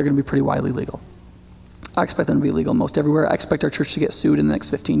looks like they're going to be pretty widely legal. I expect them to be legal most everywhere. I expect our church to get sued in the next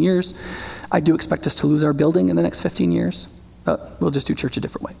 15 years. I do expect us to lose our building in the next 15 years. We'll just do church a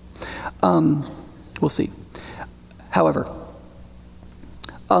different way. We'll see. However,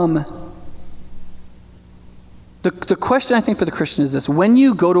 the question I think for the Christian is this: when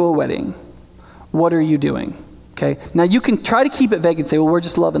you go to a wedding, what are you doing? Okay. Now you can try to keep it vague and say, well, we're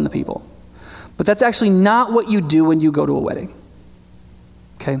just loving the people. But that's actually not what you do when you go to a wedding.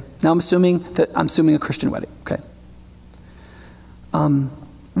 Okay. Now I'm assuming a Christian wedding. Okay.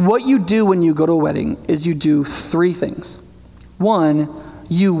 What you do when you go to a wedding is you do three things. One,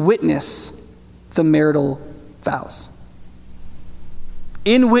 you witness the marital vows.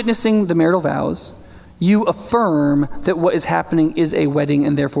 In witnessing the marital vows, you affirm that what is happening is a wedding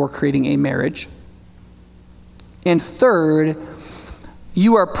and therefore creating a marriage. And third,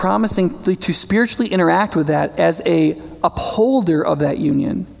 you are promising to spiritually interact with that as a upholder of that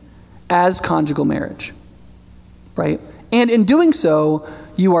union as conjugal marriage, right? And in doing so,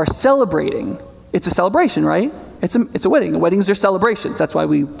 you are celebrating. It's a celebration, right? It's a wedding. Weddings are celebrations. That's why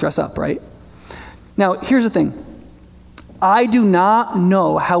we dress up, right? Now, here's the thing. I do not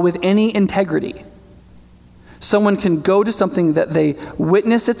know how with any integrity someone can go to something that they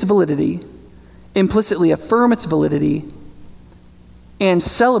witness its validity, implicitly affirm its validity, and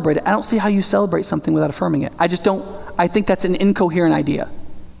celebrate it. I don't see how you celebrate something without affirming it. I just don't. I think that's an incoherent idea.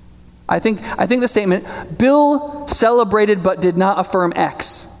 I think the statement, Bill celebrated but did not affirm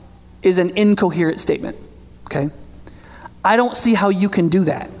X, is an incoherent statement, okay? I don't see how you can do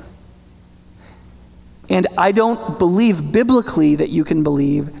that. And I don't believe biblically that you can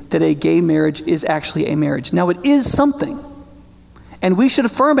believe that a gay marriage is actually a marriage. Now, it is something, and we should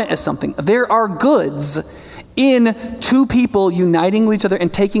affirm it as something. There are goods in two people uniting with each other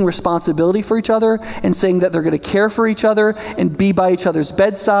and taking responsibility for each other and saying that they're going to care for each other and be by each other's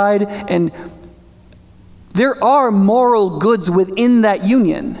bedside. And there are moral goods within that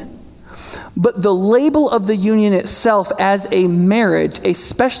union. But the label of the union itself as a marriage,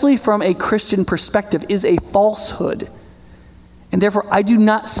 especially from a Christian perspective, is a falsehood. And therefore, I do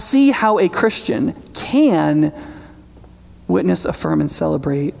not see how a Christian can witness, affirm, and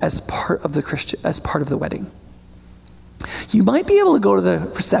celebrate as part of the wedding. You might be able to go to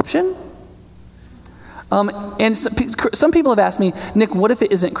the reception. And some people have asked me, Nick, what if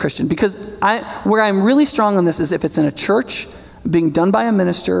it isn't Christian? Because where I'm really strong on this is if it's in a church being done by a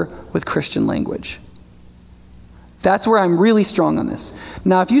minister with Christian language. That's where I'm really strong on this.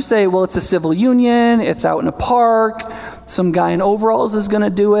 Now, if you say, well, it's a civil union, it's out in a park, some guy in overalls is going to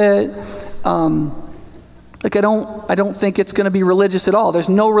do it, I don't think it's going to be religious at all. There's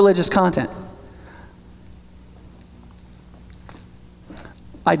no religious content.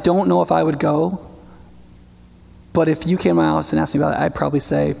 I don't know if I would go, but if you came to my house and asked me about it, I'd probably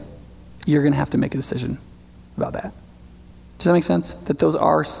say, you're going to have to make a decision about that. Does that make sense? That those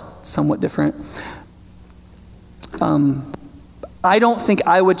are somewhat different. I don't think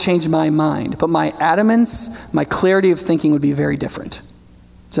I would change my mind, but my adamance, my clarity of thinking would be very different.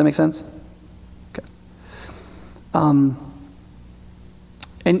 Does that make sense? Okay.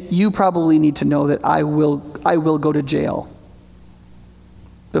 And you probably need to know that I will go to jail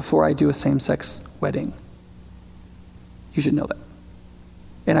before I do a same-sex wedding. You should know that.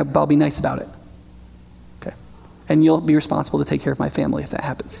 And I'll be nice about it. Okay. And you'll be responsible to take care of my family if that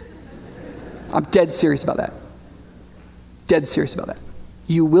happens. I'm dead serious about that. Dead serious about that.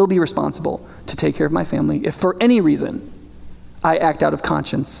 You will be responsible to take care of my family if for any reason I act out of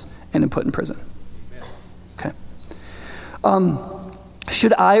conscience and am put in prison. Okay.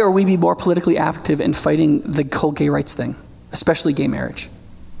 Should I or we be more politically active in fighting the whole gay rights thing, especially gay marriage?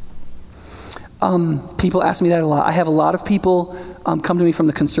 People ask me that a lot. I have a lot of people come to me from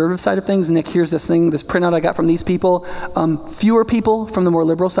the conservative side of things. Nick, here's this printout I got from these people. Fewer people from the more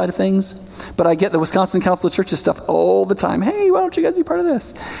liberal side of things. But I get the Wisconsin Council of Churches stuff all the time. Hey, why don't you guys be part of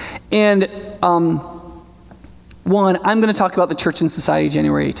this? And one, I'm going to talk about the church and society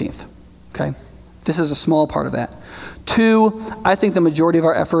January 18th. Okay? This is a small part of that. Two, I think the majority of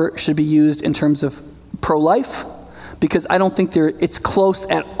our effort should be used in terms of pro-life, because I don't think it's close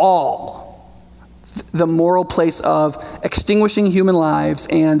at all. The moral place of extinguishing human lives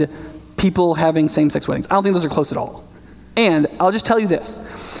and people having same-sex weddings. I don't think those are close at all. And I'll just tell you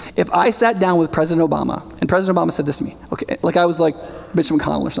this. If I sat down with President Obama, and President Obama said this to me, okay, like I was like Mitch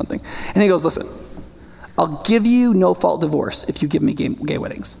McConnell or something, and he goes, listen, I'll give you no-fault divorce if you give me gay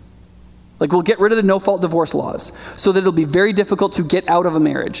weddings. Like, we'll get rid of the no-fault divorce laws so that it'll be very difficult to get out of a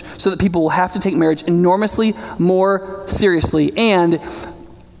marriage, so that people will have to take marriage enormously more seriously, and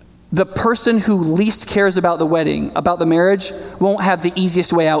the person who least cares about the wedding, about the marriage, won't have the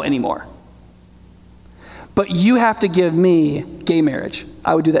easiest way out anymore. But you have to give me gay marriage.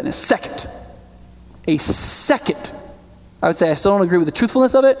 I would do that in a second. A second. I would say I still don't agree with the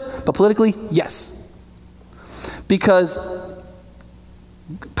truthfulness of it, but politically, yes. Because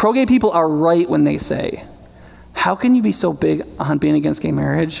pro-gay people are right when they say, how can you be so big on being against gay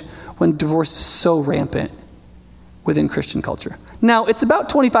marriage when divorce is so rampant within Christian culture? Now, it's about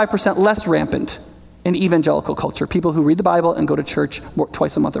 25% less rampant in evangelical culture, people who read the Bible and go to church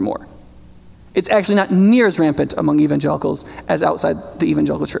twice a month or more. It's actually not near as rampant among evangelicals as outside the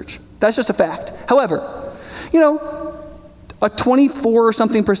evangelical church. That's just a fact. However, a 24 or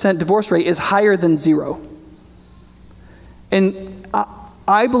something % divorce rate is higher than zero. And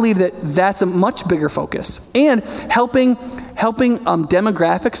I believe that that's a much bigger focus. And helping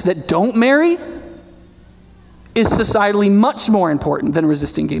demographics that don't marry is societally much more important than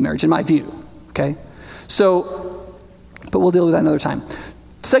resisting gay marriage, in my view, okay? So, but we'll deal with that another time.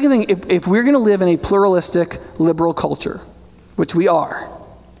 Second thing, if we're going to live in a pluralistic, liberal culture, which we are,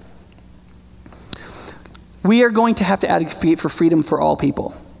 we are going to have to advocate for freedom for all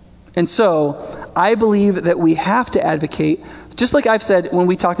people. And so I believe that we have to advocate, just like I've said when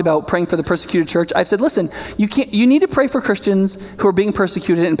we talked about praying for the persecuted church, I've said, listen, you need to pray for Christians who are being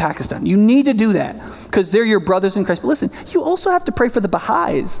persecuted in Pakistan. You need to do that because they're your brothers in Christ. But listen, you also have to pray for the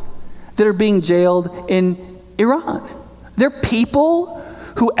Baha'is that are being jailed in Iran. They're people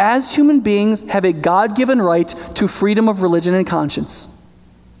who, as human beings, have a God-given right to freedom of religion and conscience.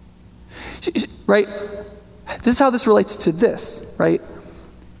 Right? This is how this relates to this, right?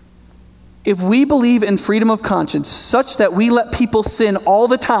 If we believe in freedom of conscience such that we let people sin all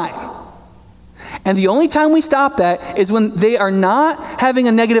the time, and the only time we stop that is when they are not having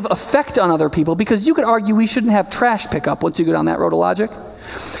a negative effect on other people, because you could argue we shouldn't have trash pickup once you go down that road of logic.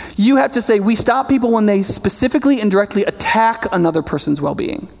 You have to say we stop people when they specifically and directly attack another person's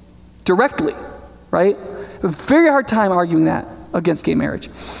well-being. Directly, right? A very hard time arguing that against gay marriage.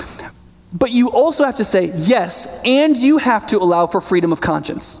 But you also have to say yes, and you have to allow for freedom of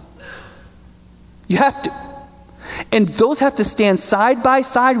conscience. You have to. And those have to stand side by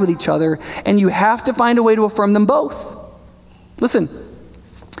side with each other, and you have to find a way to affirm them both. Listen,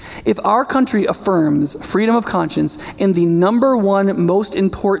 if our country affirms freedom of conscience in the number one most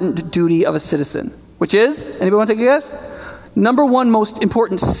important duty of a citizen, which is, anybody want to take a guess? Number one most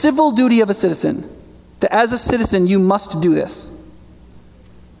important civil duty of a citizen, that as a citizen you must do this.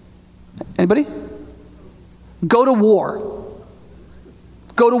 Anybody? Go to war.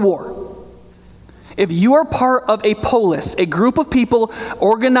 Go to war. If you are part of a polis, a group of people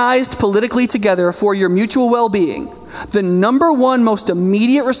organized politically together for your mutual well-being, the number one most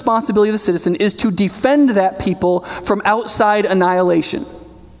immediate responsibility of the citizen is to defend that people from outside annihilation,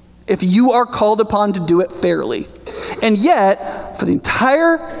 if you are called upon to do it fairly. And yet, for the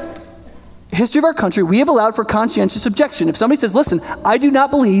entire history of our country, we have allowed for conscientious objection. If somebody says, listen, I do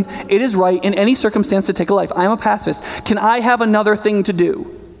not believe it is right in any circumstance to take a life. I am a pacifist. Can I have another thing to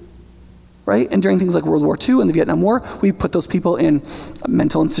do? Right? And during things like World War II and the Vietnam War, we put those people in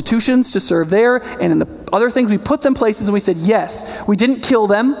mental institutions to serve there. And in the other things, we put them places and we said, yes, we didn't kill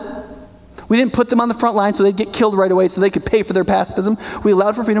them. We didn't put them on the front line so they'd get killed right away so they could pay for their pacifism. We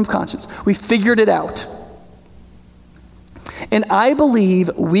allowed for freedom of conscience. We figured it out. And I believe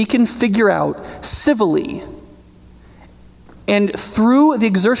we can figure out civilly and through the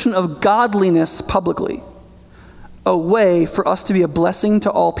exertion of godliness publicly a way for us to be a blessing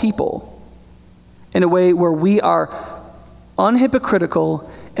to all people in a way where we are unhypocritical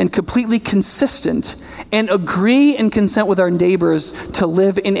and completely consistent and agree and consent with our neighbors to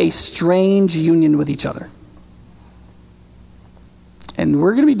live in a strange union with each other. And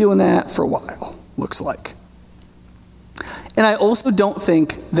we're going to be doing that for a while, looks like. And I also don't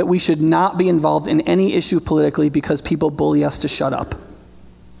think that we should not be involved in any issue politically because people bully us to shut up.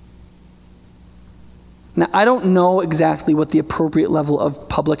 Now, I don't know exactly what the appropriate level of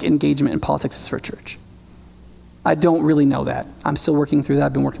public engagement in politics is for a church. I don't really know that. I'm still working through that.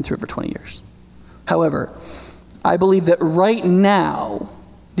 I've been working through it for 20 years. However, I believe that right now,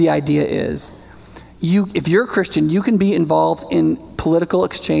 the idea is, if you're a Christian, you can be involved in political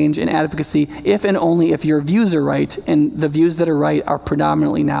exchange and advocacy if and only if your views are right, and the views that are right are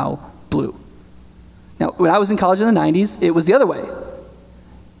predominantly now blue. Now, when I was in college in the 90s, it was the other way.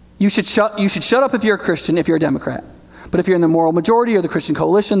 You should shut up if you're a Christian, if you're a Democrat. But if you're in the moral majority or the Christian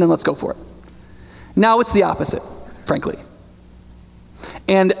coalition, then let's go for it. Now it's the opposite, frankly.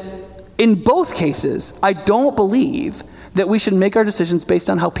 And in both cases, I don't believe that we should make our decisions based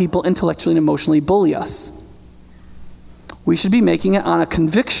on how people intellectually and emotionally bully us. We should be making it on a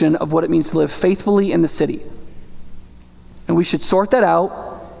conviction of what it means to live faithfully in the city. And we should sort that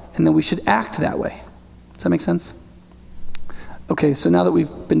out, and then we should act that way. Does that make sense? Okay, so now that we've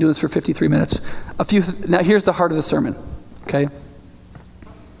been doing this for 53 minutes, now here's the heart of the sermon, okay?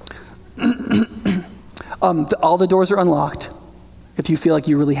 All the doors are unlocked if you feel like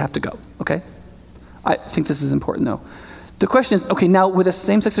you really have to go, okay? I think this is important, though. The question is, okay, now with a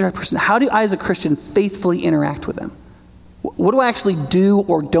same-sex attracted person, how do I as a Christian faithfully interact with them? What do I actually do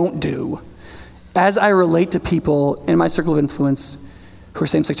or don't do as I relate to people in my circle of influence who are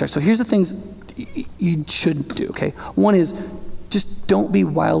same-sex attracted? So here's the things you should do, okay? One is, just don't be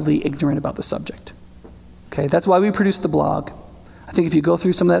wildly ignorant about the subject. Okay, that's why we produced the blog. I think if you go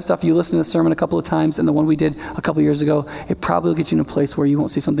through some of that stuff, you listen to the sermon a couple of times, and the one we did a couple years ago, it probably will get you in a place where you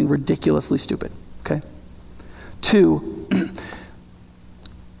won't see something ridiculously stupid. Okay? 2,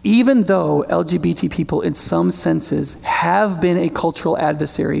 even though LGBT people in some senses have been a cultural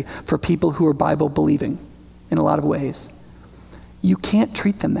adversary for people who are Bible believing in a lot of ways, you can't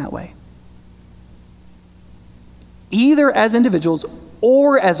treat them that way. Either as individuals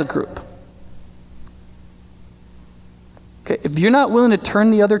or as a group. Okay, if you're not willing to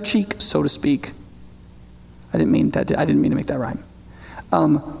turn the other cheek, so to speak, I didn't mean to make that rhyme.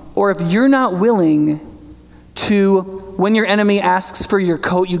 Or if you're not willing to, when your enemy asks for your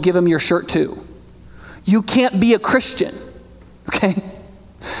coat, you give him your shirt too. You can't be a Christian, okay?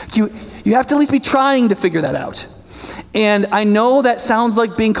 You have to at least be trying to figure that out. And I know that sounds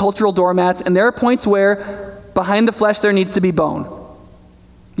like being cultural doormats, and there are points where behind the flesh there needs to be bone.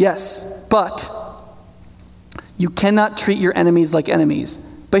 Yes, but you cannot treat your enemies like enemies.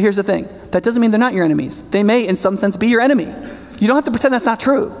 But here's the thing. That doesn't mean they're not your enemies. They may, in some sense, be your enemy. You don't have to pretend that's not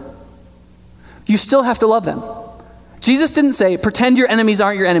true. You still have to love them. Jesus didn't say, pretend your enemies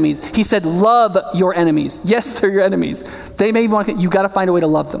aren't your enemies. He said, love your enemies. Yes, they're your enemies. They may want to, you got to find a way to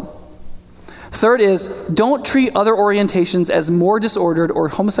love them. Third is, don't treat other orientations as more disordered or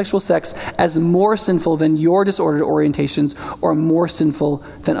homosexual sex as more sinful than your disordered orientations or more sinful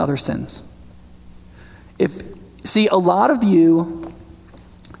than other sins. See, a lot of you,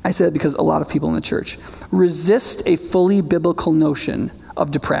 I said because a lot of people in the church, resist a fully biblical notion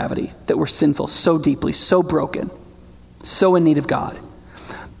of depravity, that we're sinful so deeply, so broken, so in need of God.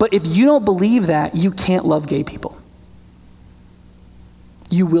 But if you don't believe that, you can't love gay people.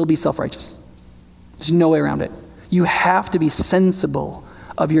 You will be self-righteous. There's no way around it. You have to be sensible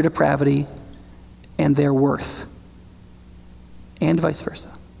of your depravity and their worth, and vice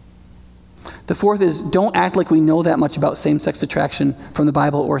versa. The fourth is, don't act like we know that much about same-sex attraction from the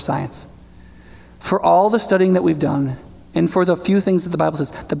Bible or science. For all the studying that we've done, and for the few things that the Bible says,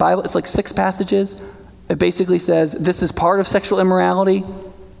 the Bible, it's like 6 passages. It basically says, this is part of sexual immorality.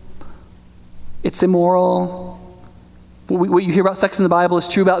 It's immoral. What you hear about sex in the Bible is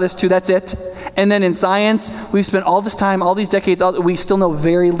true about this too, that's it. And then in science, we've spent all this time, all these decades, we still know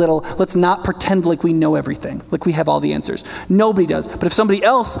very little. Let's not pretend like we know everything, like we have all the answers. Nobody does. But if somebody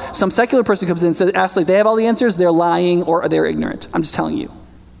else, some secular person comes in and says, asks like they have all the answers, they're lying or they're ignorant. I'm just telling you.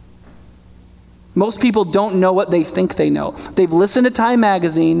 Most people don't know what they think they know. They've listened to Time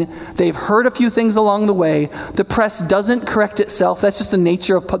magazine. They've heard a few things along the way. The press doesn't correct itself. That's just the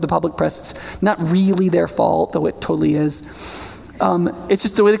nature of the public press. It's not really their fault, though it totally is. It's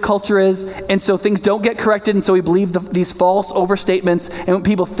just the way the culture is. And so things don't get corrected, and so we believe these false overstatements. And when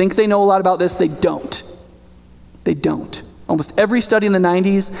people think they know a lot about this, they don't. They don't. Almost every study in the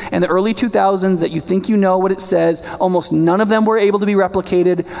 90s and the early 2000s that you think you know what it says, almost none of them were able to be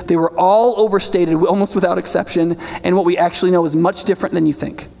replicated. They were all overstated, almost without exception. And what we actually know is much different than you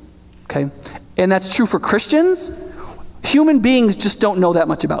think. Okay? And that's true for Christians. Human beings just don't know that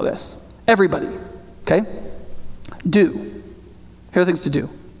much about this. Everybody. Okay? Do. Here are things to do.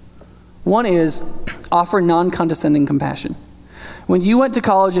 One is offer non-condescending compassion. When you went to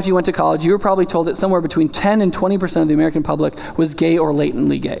college, if you went to college, you were probably told that somewhere between 10 and 20% of the American public was gay or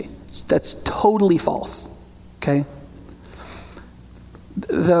latently gay. That's totally false, okay?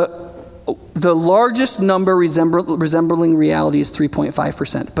 The largest number resembling reality is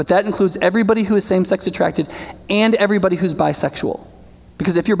 3.5%, but that includes everybody who is same-sex attracted and everybody who's bisexual.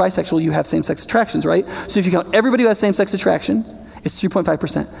 Because if you're bisexual, you have same-sex attractions, right? So if you count everybody who has same-sex attraction, it's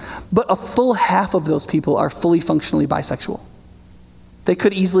 3.5%. But a full half of those people are fully functionally bisexual. They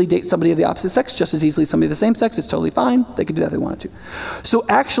could easily date somebody of the opposite sex just as easily as somebody of the same sex. It's totally fine. They could do that if they wanted to. So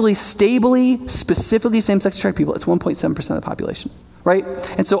actually, stably, specifically same-sex attracted people, it's 1.7% of the population, right?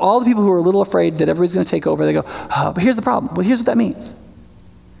 And so all the people who are a little afraid that everybody's going to take over, they go, oh, but here's the problem. Well, here's what that means.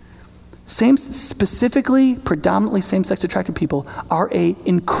 Specifically, predominantly same-sex attracted people are an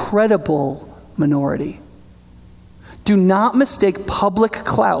incredible minority. Do not mistake public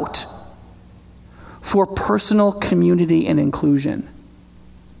clout for personal community and inclusion.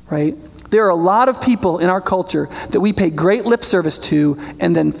 Right? There are a lot of people in our culture that we pay great lip service to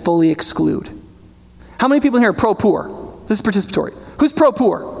and then fully exclude. How many people in here are pro-poor? This is participatory. Who's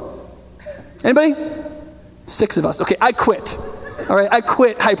pro-poor? Anybody? 6 of us. Okay, I quit. All right, I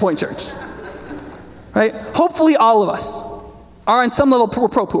quit High Point Church. Right? Hopefully all of us are on some level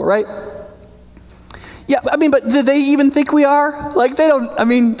pro-poor, right? Yeah, I mean, but do they even think we are? Like, they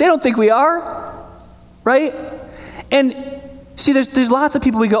don't think we are, right? And see, there's lots of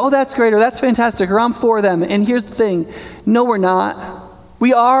people we go, oh, that's great, or that's fantastic, or I'm for them. And here's the thing. No, we're not.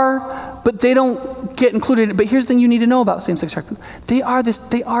 We are, but they don't get included. But here's the thing you need to know about same-sex attracted people.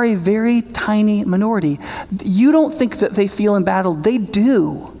 They are a very tiny minority. You don't think that they feel embattled. They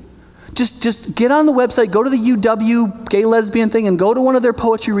do. Just get on the website, go to the UW gay lesbian thing, and go to one of their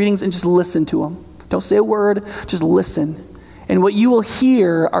poetry readings and just listen to them. Don't say a word, just listen. And what you will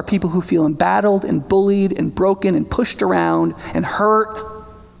hear are people who feel embattled and bullied and broken and pushed around and hurt.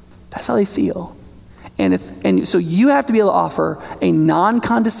 That's how they feel. And so you have to be able to offer a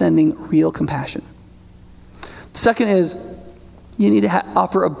non-condescending, real compassion. The second is You need to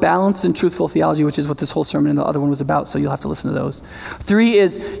offer a balanced and truthful theology, which is what this whole sermon and the other one was about, so you'll have to listen to those. 3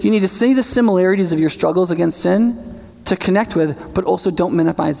 is you need to see the similarities of your struggles against sin to connect with, but also don't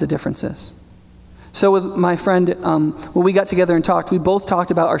minimize the differences. So with my friend, when we got together and talked, we both talked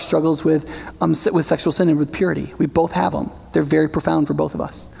about our struggles with sexual sin and with purity. We both have them. They're very profound for both of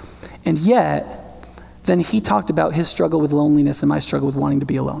us. And yet, then he talked about his struggle with loneliness and my struggle with wanting to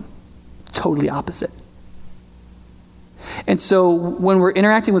be alone. Totally opposite. And so when we're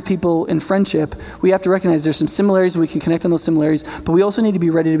interacting with people in friendship, we have to recognize there's some similarities, we can connect on those similarities, but we also need to be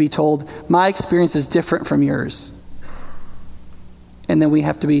ready to be told, my experience is different from yours. And then we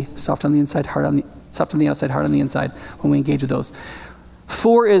have to be soft on the inside, soft on the outside, hard on the inside when we engage with those.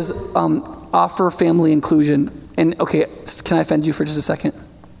 4 is offer family inclusion. And okay, can I offend you for just a second?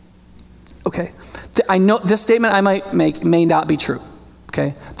 Okay. I know this statement I might make may not be true.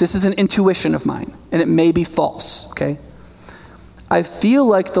 Okay. This is an intuition of mine, and it may be false. Okay. I feel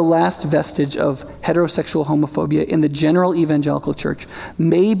like the last vestige of heterosexual homophobia in the general evangelical church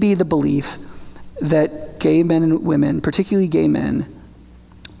may be the belief that gay men and women, particularly gay men,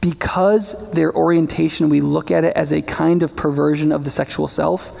 because their orientation, we look at it as a kind of perversion of the sexual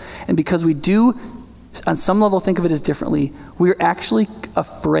self, and because we do, on some level, think of it as differently, we're actually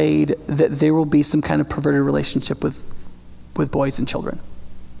afraid that there will be some kind of perverted relationship with boys and children.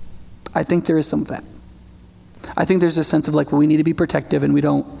 I think there is some of that. I think there's a sense of like, well, we need to be protective and we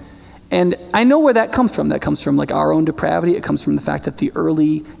don't. And I know where that comes from. That comes from like our own depravity. It comes from the fact that the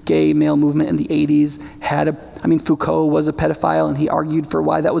early gay male movement in the 80s Foucault was a pedophile and he argued for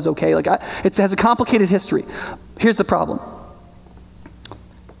why that was okay. It has a complicated history. Here's the problem.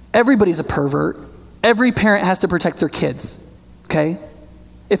 Everybody's a pervert. Every parent has to protect their kids, okay?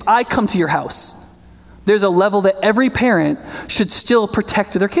 If I come to your house, there's a level that every parent should still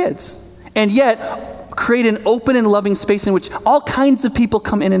protect their kids. And yet, create an open and loving space in which all kinds of people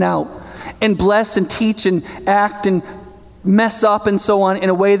come in and out and bless and teach and act and mess up and so on in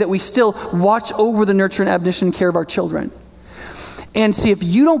a way that we still watch over the nurture and admonition and care of our children. And see, if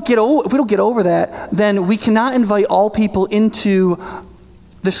we don't get over that, then we cannot invite all people into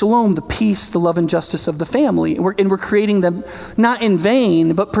the shalom, the peace, the love and justice of the family. And we're creating them not in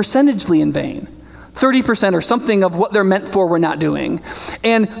vain, but percentagely in vain. 30% or something of what they're meant for we're not doing.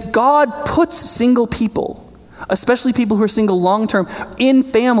 And God puts single people, especially people who are single long-term, in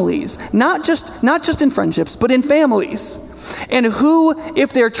families, not just in friendships, but in families. And who,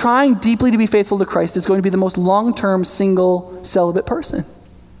 if they're trying deeply to be faithful to Christ, is going to be the most long-term single celibate person.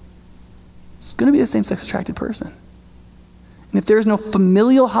 It's going to be the same-sex attracted person. And if there's no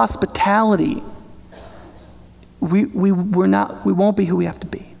familial hospitality, we won't be who we have to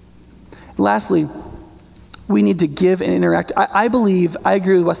be. Lastly, we need to give and interact. I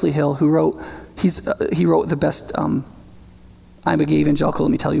agree with Wesley Hill, who wrote the best I'm a Gay Evangelical,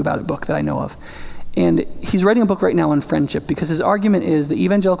 Let Me Tell You About It book that I know of. And he's writing a book right now on friendship because his argument is the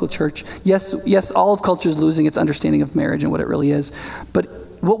evangelical church, yes, all of culture is losing its understanding of marriage and what it really is, but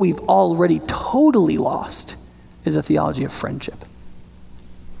what we've already totally lost is a theology of friendship.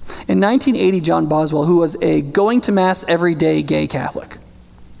 In 1980, John Boswell, who was a going to Mass every day gay Catholic,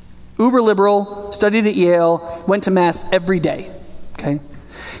 uber liberal, studied at Yale, went to Mass every day, okay?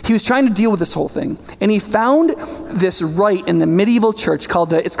 He was trying to deal with this whole thing, and he found this rite in the medieval church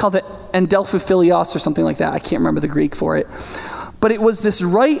called the Adelphophilios or something like that. I can't remember the Greek for it. But it was this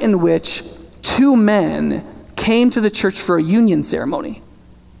rite in which 2 men came to the church for a union ceremony.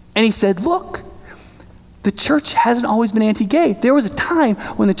 And he said, look, the church hasn't always been anti-gay. There was a time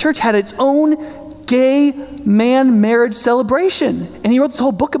when the church had its own gay man marriage celebration. And he wrote this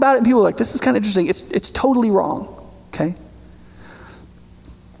whole book about it, and people were like, this is kind of interesting. It's totally wrong, okay?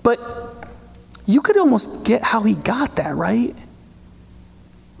 But you could almost get how he got that, right?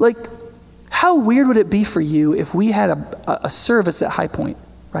 Like, how weird would it be for you if we had a service at High Point,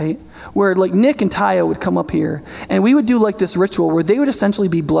 right? Where like Nick and Taya would come up here, and we would do like this ritual where they would essentially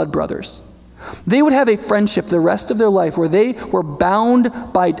be blood brothers. They would have a friendship the rest of their life where they were bound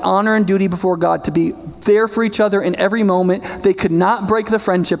by honor and duty before God to be there for each other in every moment. They could not break the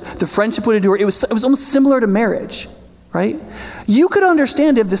friendship. The friendship would endure. It was almost similar to marriage, right? You could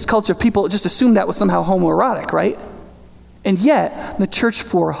understand if this culture of people just assumed that was somehow homoerotic, right? And yet, the church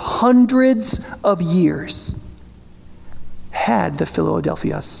for hundreds of years had the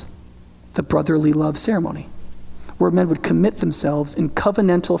Philadelphias, the brotherly love ceremony, where men would commit themselves in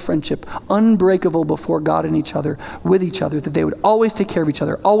covenantal friendship, unbreakable before God and each other, with each other, that they would always take care of each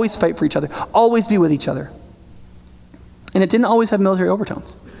other, always fight for each other, always be with each other. And it didn't always have military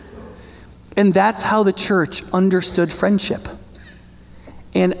overtones. And that's how the church understood friendship.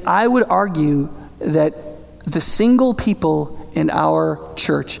 And I would argue that the single people in our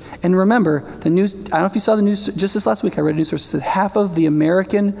church. And remember, the news, I don't know if you saw the news, just this last week I read a news source that said half of the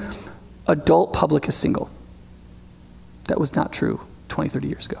American adult public is single. That was not true 20, 30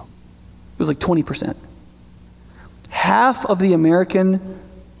 years ago. It was like 20%. Half of the American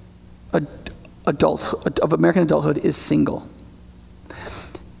adulthood is single.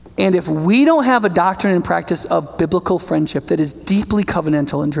 And if we don't have a doctrine and practice of biblical friendship that is deeply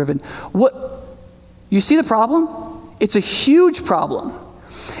covenantal and driven, you see the problem? It's a huge problem.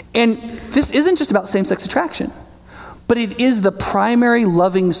 And this isn't just about same-sex attraction, but it is the primary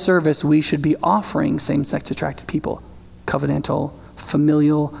loving service we should be offering same-sex attracted people. Covenantal,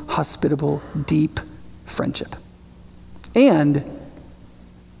 familial, hospitable, deep friendship. And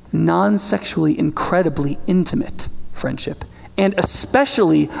non-sexually incredibly intimate friendship. And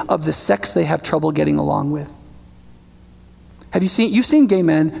especially of the sex they have trouble getting along with. You've seen gay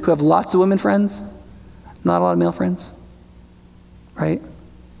men who have lots of women friends, not a lot of male friends, right?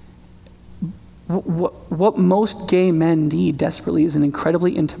 What most gay men need desperately is an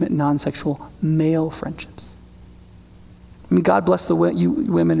incredibly intimate, non-sexual male friendships. I mean, God bless you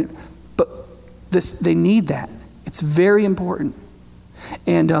women, but they need that. It's very important.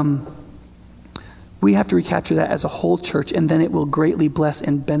 And we have to recapture that as a whole church, and then it will greatly bless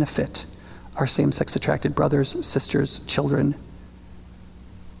and benefit our same-sex attracted brothers, sisters, children,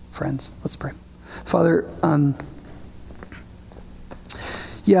 friends. Let's pray. Father, I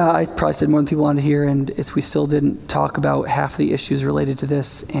probably said more than people wanted to hear, and we still didn't talk about half the issues related to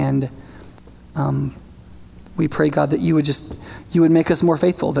this. And we pray, God, that you would make us more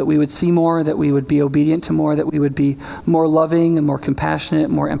faithful, that we would see more, that we would be obedient to more, that we would be more loving and more compassionate,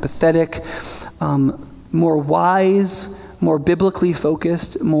 more empathetic, more wise, more biblically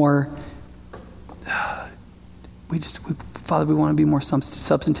focused, Father, we want to be more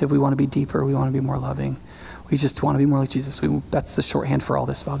substantive. We want to be deeper. We want to be more loving. We just want to be more like Jesus. That's the shorthand for all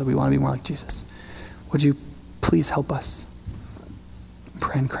this, Father. We want to be more like Jesus. Would you please help us? I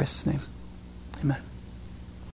pray in Christ's name. Amen.